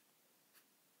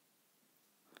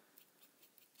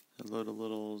 Load a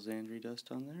little Zandri dust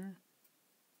on there.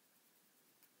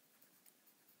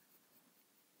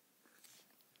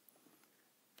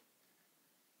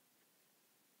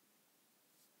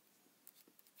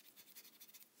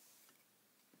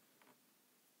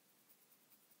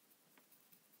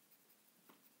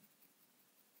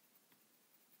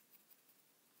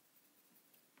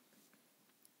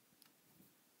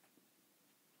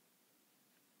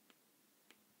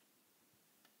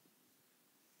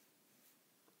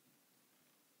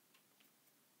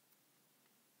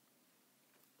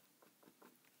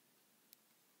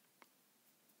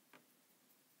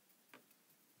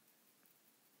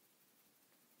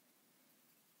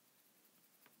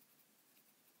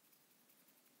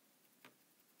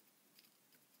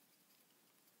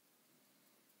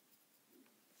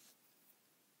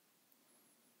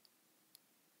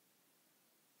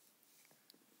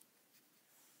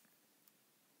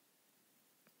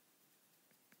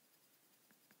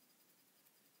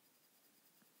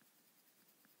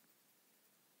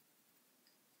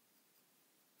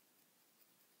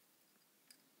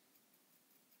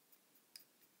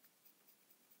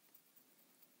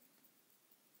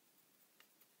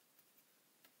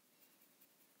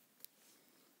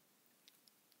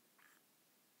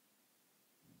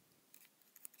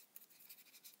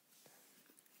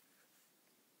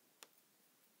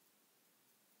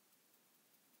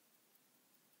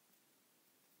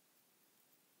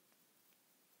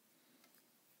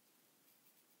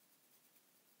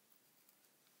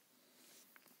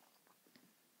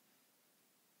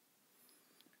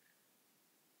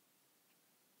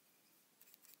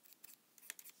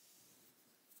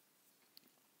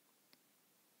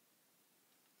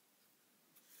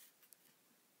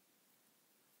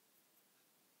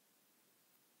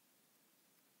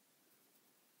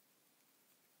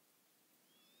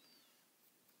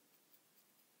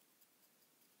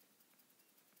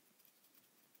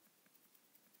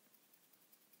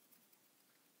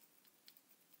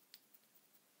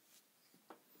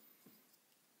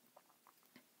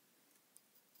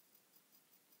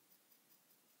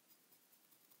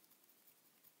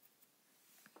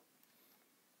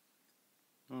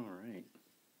 All right.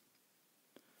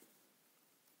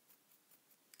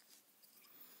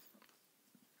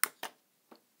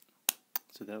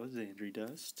 So that was Zandri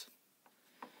dust.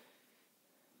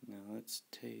 Now let's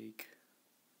take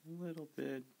a little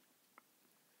bit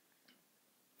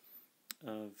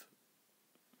of,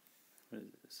 what is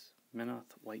this? Menoth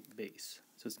white base.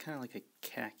 So it's kind of like a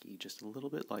khaki, just a little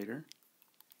bit lighter.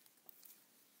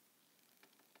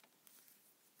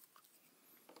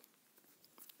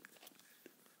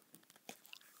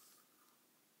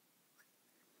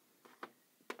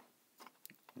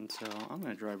 And so I'm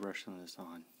going to dry brush some of this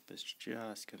on. It's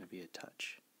just going to be a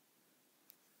touch.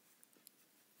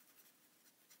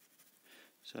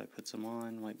 So I put some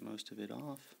on, wipe most of it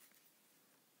off.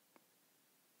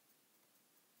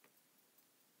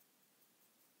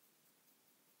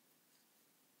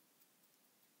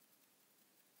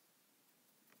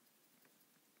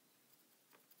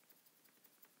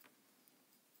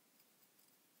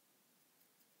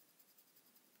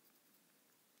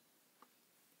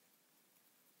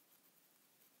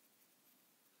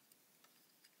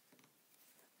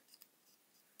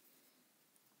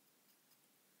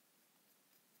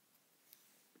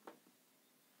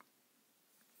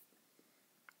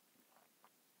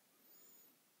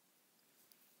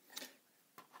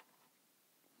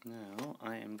 Now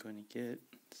I am going to get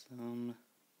some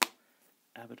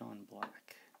Abaddon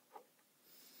black.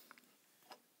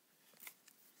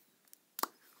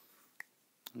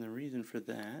 And the reason for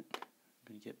that, I'm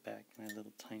going to get back my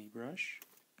little tiny brush.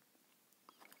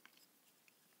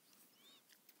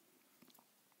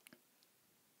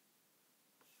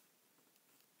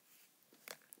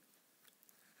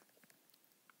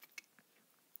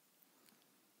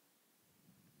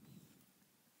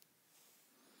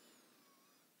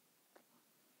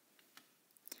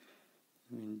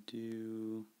 I'm going to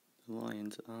do the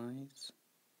lion's eyes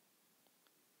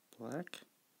black.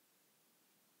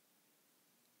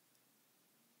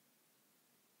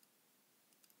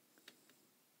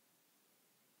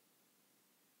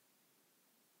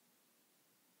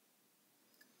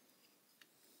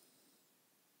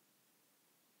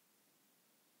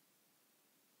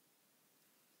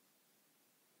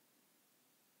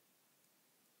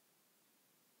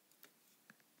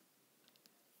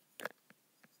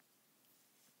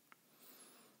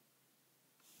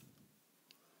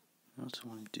 I also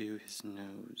want to do his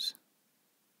nose,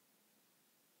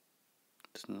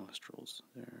 his nostrils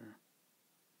there.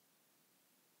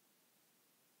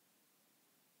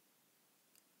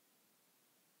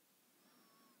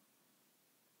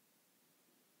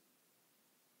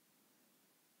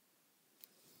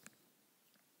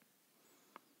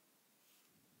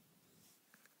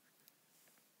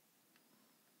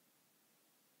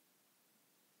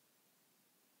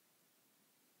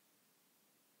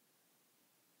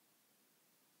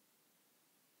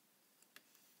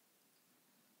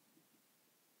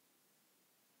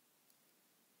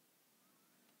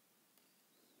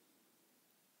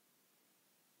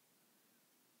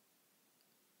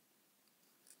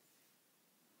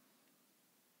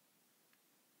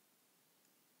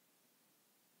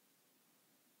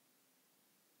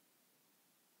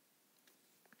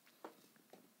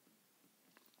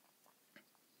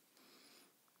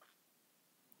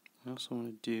 I also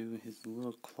want to do his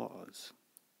little claws.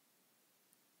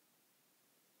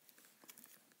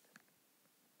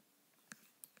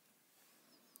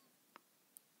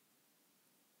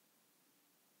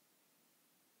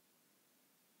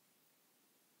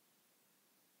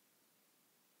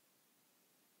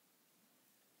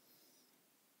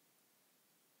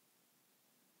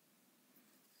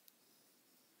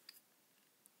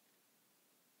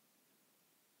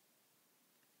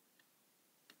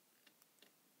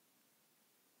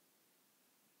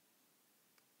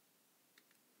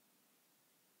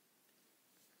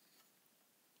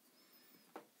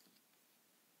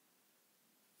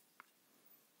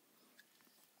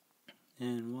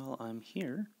 And while I'm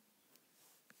here,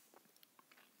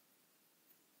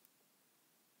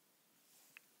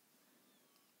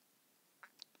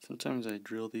 sometimes I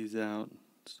drill these out,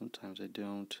 sometimes I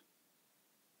don't.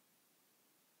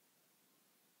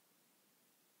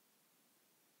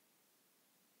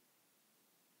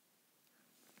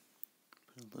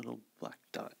 Put a little black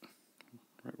dot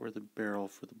right where the barrel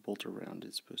for the bolter round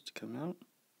is supposed to come out.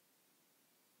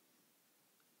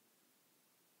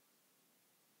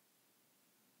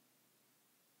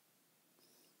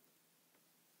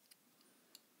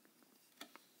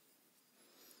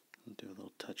 Do a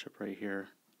little touch up right here,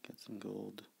 get some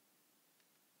gold.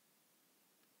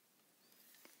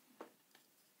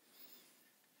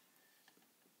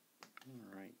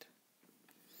 Alright.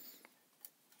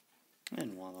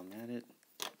 And while I'm at it,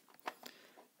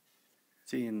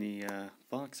 see in the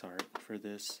box art for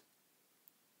this,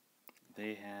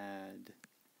 they had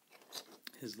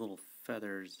his little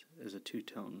feathers as a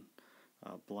two-tone,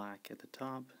 black at the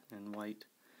top and white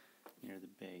near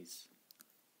the base.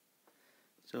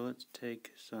 So let's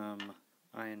take some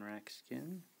Ionrach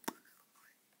skin.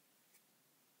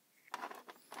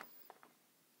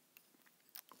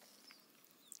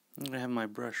 I'm going to have my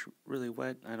brush really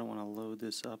wet. I don't want to load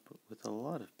this up with a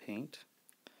lot of paint.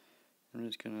 I'm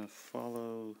just going to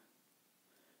follow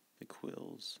the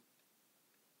quills.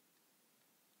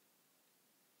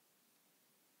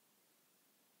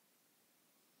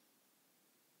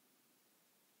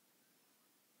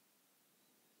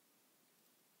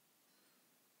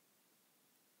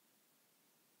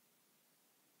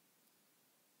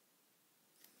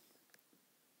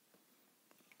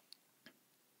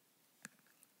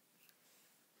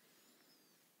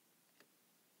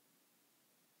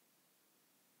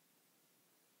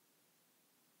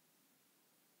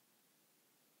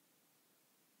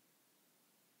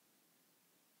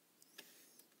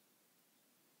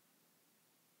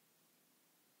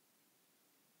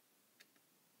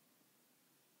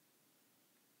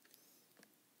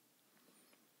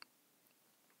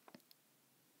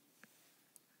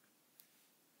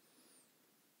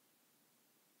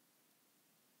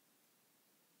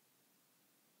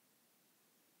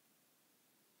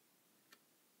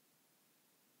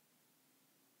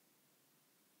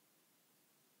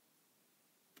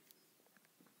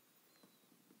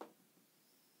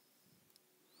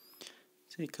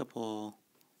 See a couple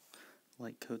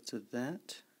light coats of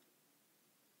that.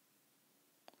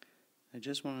 I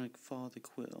just want to follow the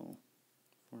quill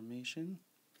formation,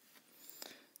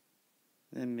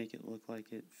 then make it look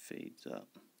like it fades up.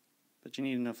 But you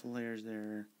need enough layers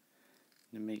there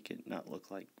to make it not look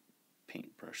like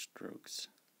paintbrush strokes.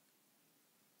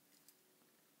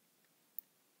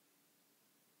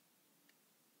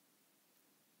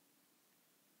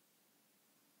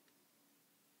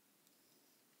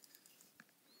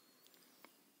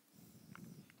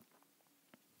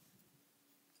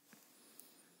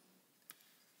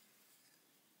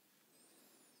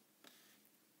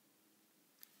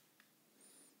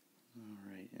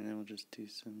 And then we'll just do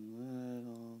some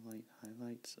little light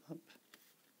highlights up.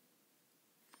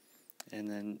 And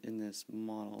then in this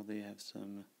model they have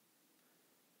some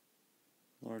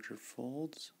larger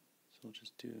folds, so we'll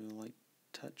just do a light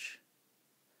touch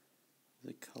of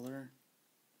the color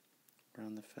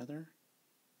around the feather.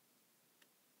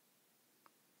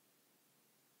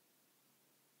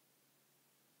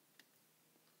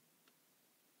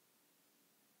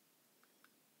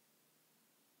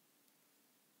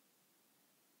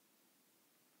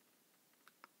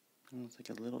 Almost like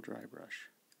a little dry brush.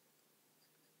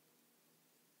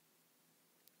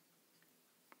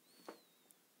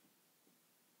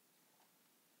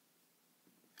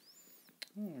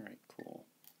 Alright, cool.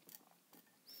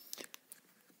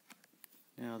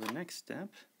 Now the next step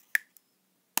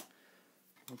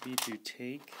will be to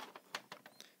take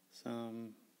some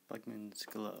Bugmans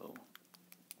Glow.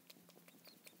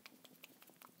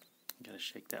 Gotta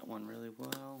shake that one really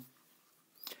well.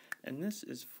 And this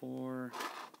is for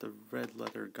the red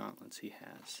leather gauntlets he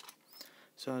has.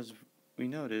 So as we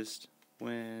noticed,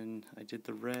 when I did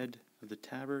the red of the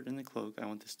tabard and the cloak, I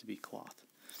want this to be cloth.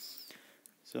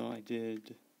 So I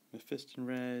did Mephiston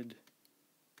red,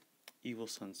 Evil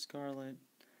Sunz Scarlet,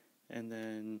 and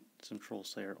then some Troll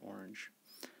Slayer orange.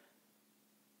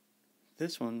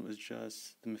 This one was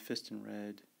just the Mephiston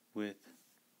red with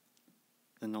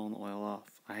the Nuln oil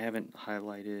off. I haven't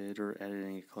highlighted or added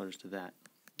any colors to that.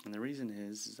 And the reason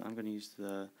is I'm going to use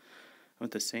I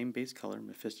want the same base color,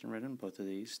 Mephiston red, on both of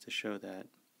these to show that,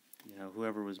 you know,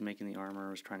 whoever was making the armor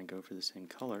was trying to go for the same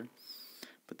color.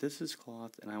 But this is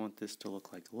cloth, and I want this to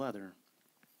look like leather.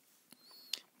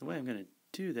 The way I'm going to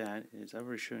do that is, I've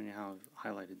already shown you how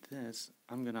I've highlighted this.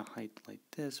 I'm going to highlight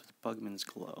this with Bugmans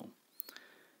Glow.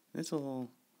 This will,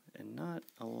 and not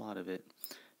a lot of it,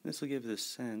 this will give the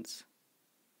sense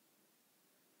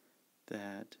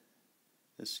that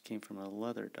this came from a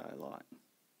leather dye lot,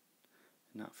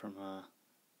 not from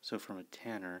from a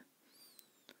tanner,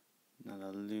 not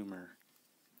a loomer,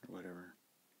 or whatever.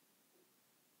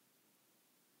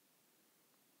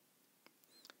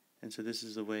 And so this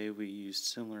is the way we use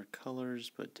similar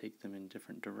colors, but take them in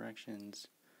different directions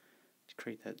to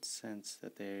create that sense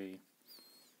that they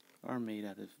are made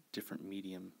out of different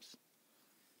mediums.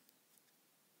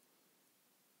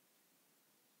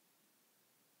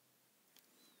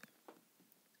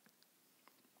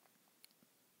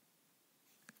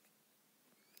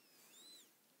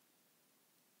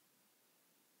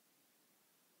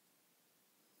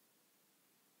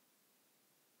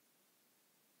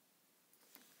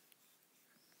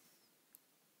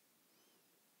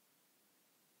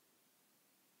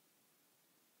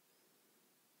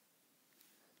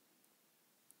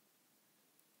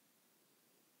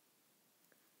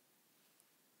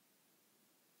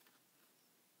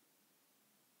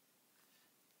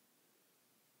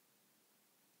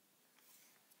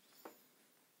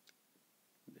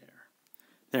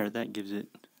 There, that gives it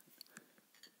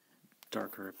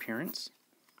darker appearance.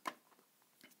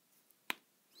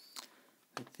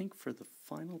 I think for the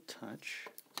final touch,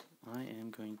 I am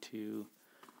going to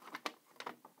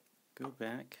go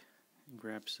back and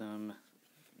grab some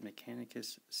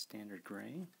Mechanicus Standard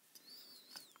Gray.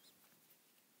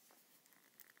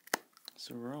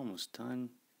 So we're almost done.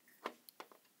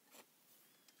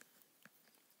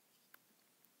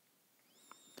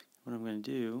 What I'm going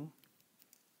to do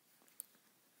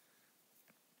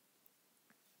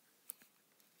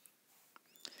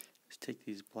is take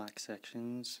these black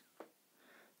sections,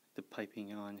 the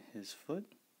piping on his foot,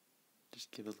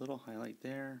 just give a little highlight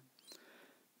there,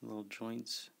 little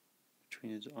joints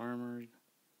between his armor,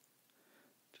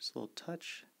 just a little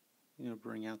touch,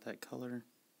 bring out that color.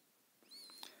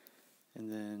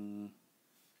 And then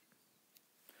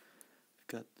we've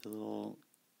got the little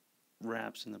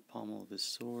wraps in the pommel of his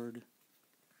sword.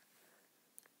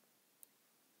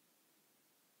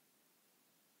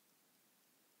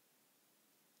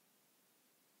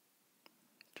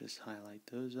 Just highlight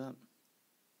those up.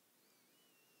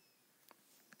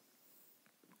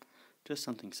 Just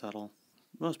something subtle.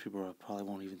 Most people probably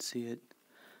won't even see it,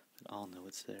 but I'll know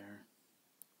it's there.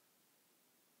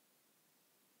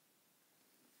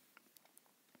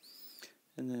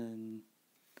 And then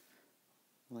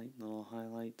light little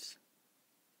highlights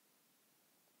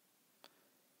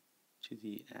to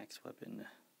the axe weapon,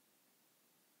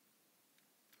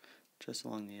 just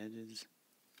along the edges.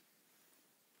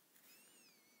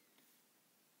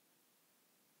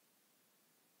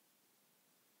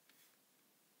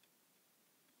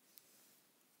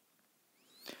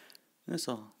 And this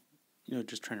all,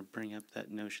 just trying to bring up that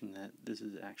notion that this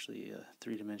is actually a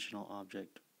three-dimensional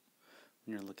object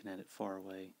when you're looking at it far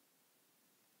away.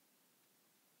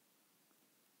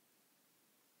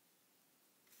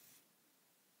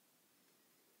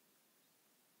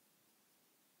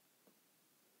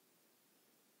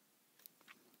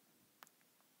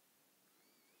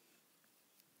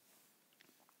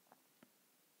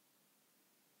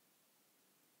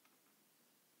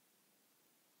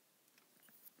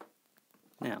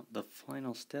 Now, the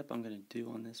final step I'm going to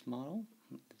do on this model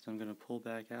is I'm going to pull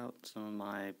back out some of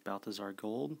my Balthasar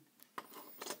gold.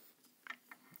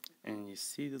 And you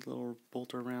see the little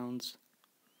bolter rounds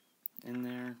in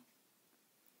there.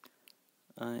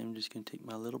 I'm just going to take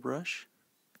my little brush.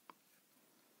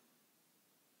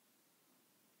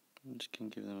 I'm just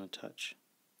going to give them a touch.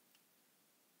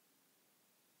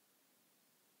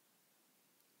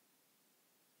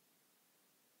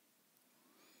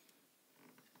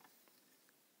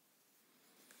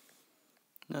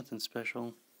 Nothing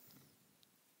special.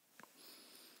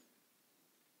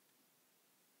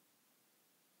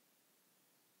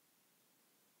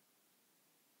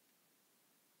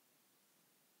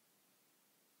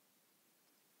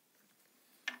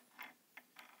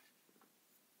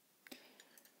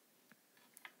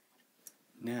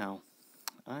 Now,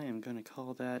 I am going to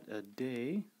call that a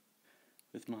day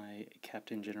with my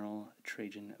Captain General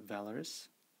Trajann Valoris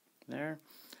there.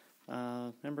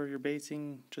 Remember your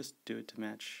basing, just do it to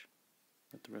match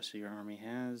what the rest of your army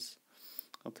has.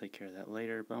 I'll take care of that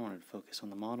later, but I wanted to focus on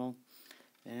the model.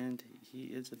 And he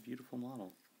is a beautiful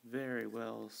model. Very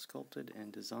well sculpted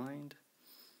and designed.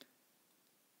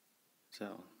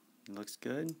 So, it looks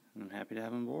good, and I'm happy to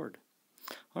have him on board.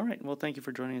 Alright, well thank you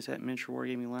for joining us at Miniature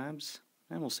Wargaming Labs,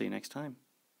 and we'll see you next time.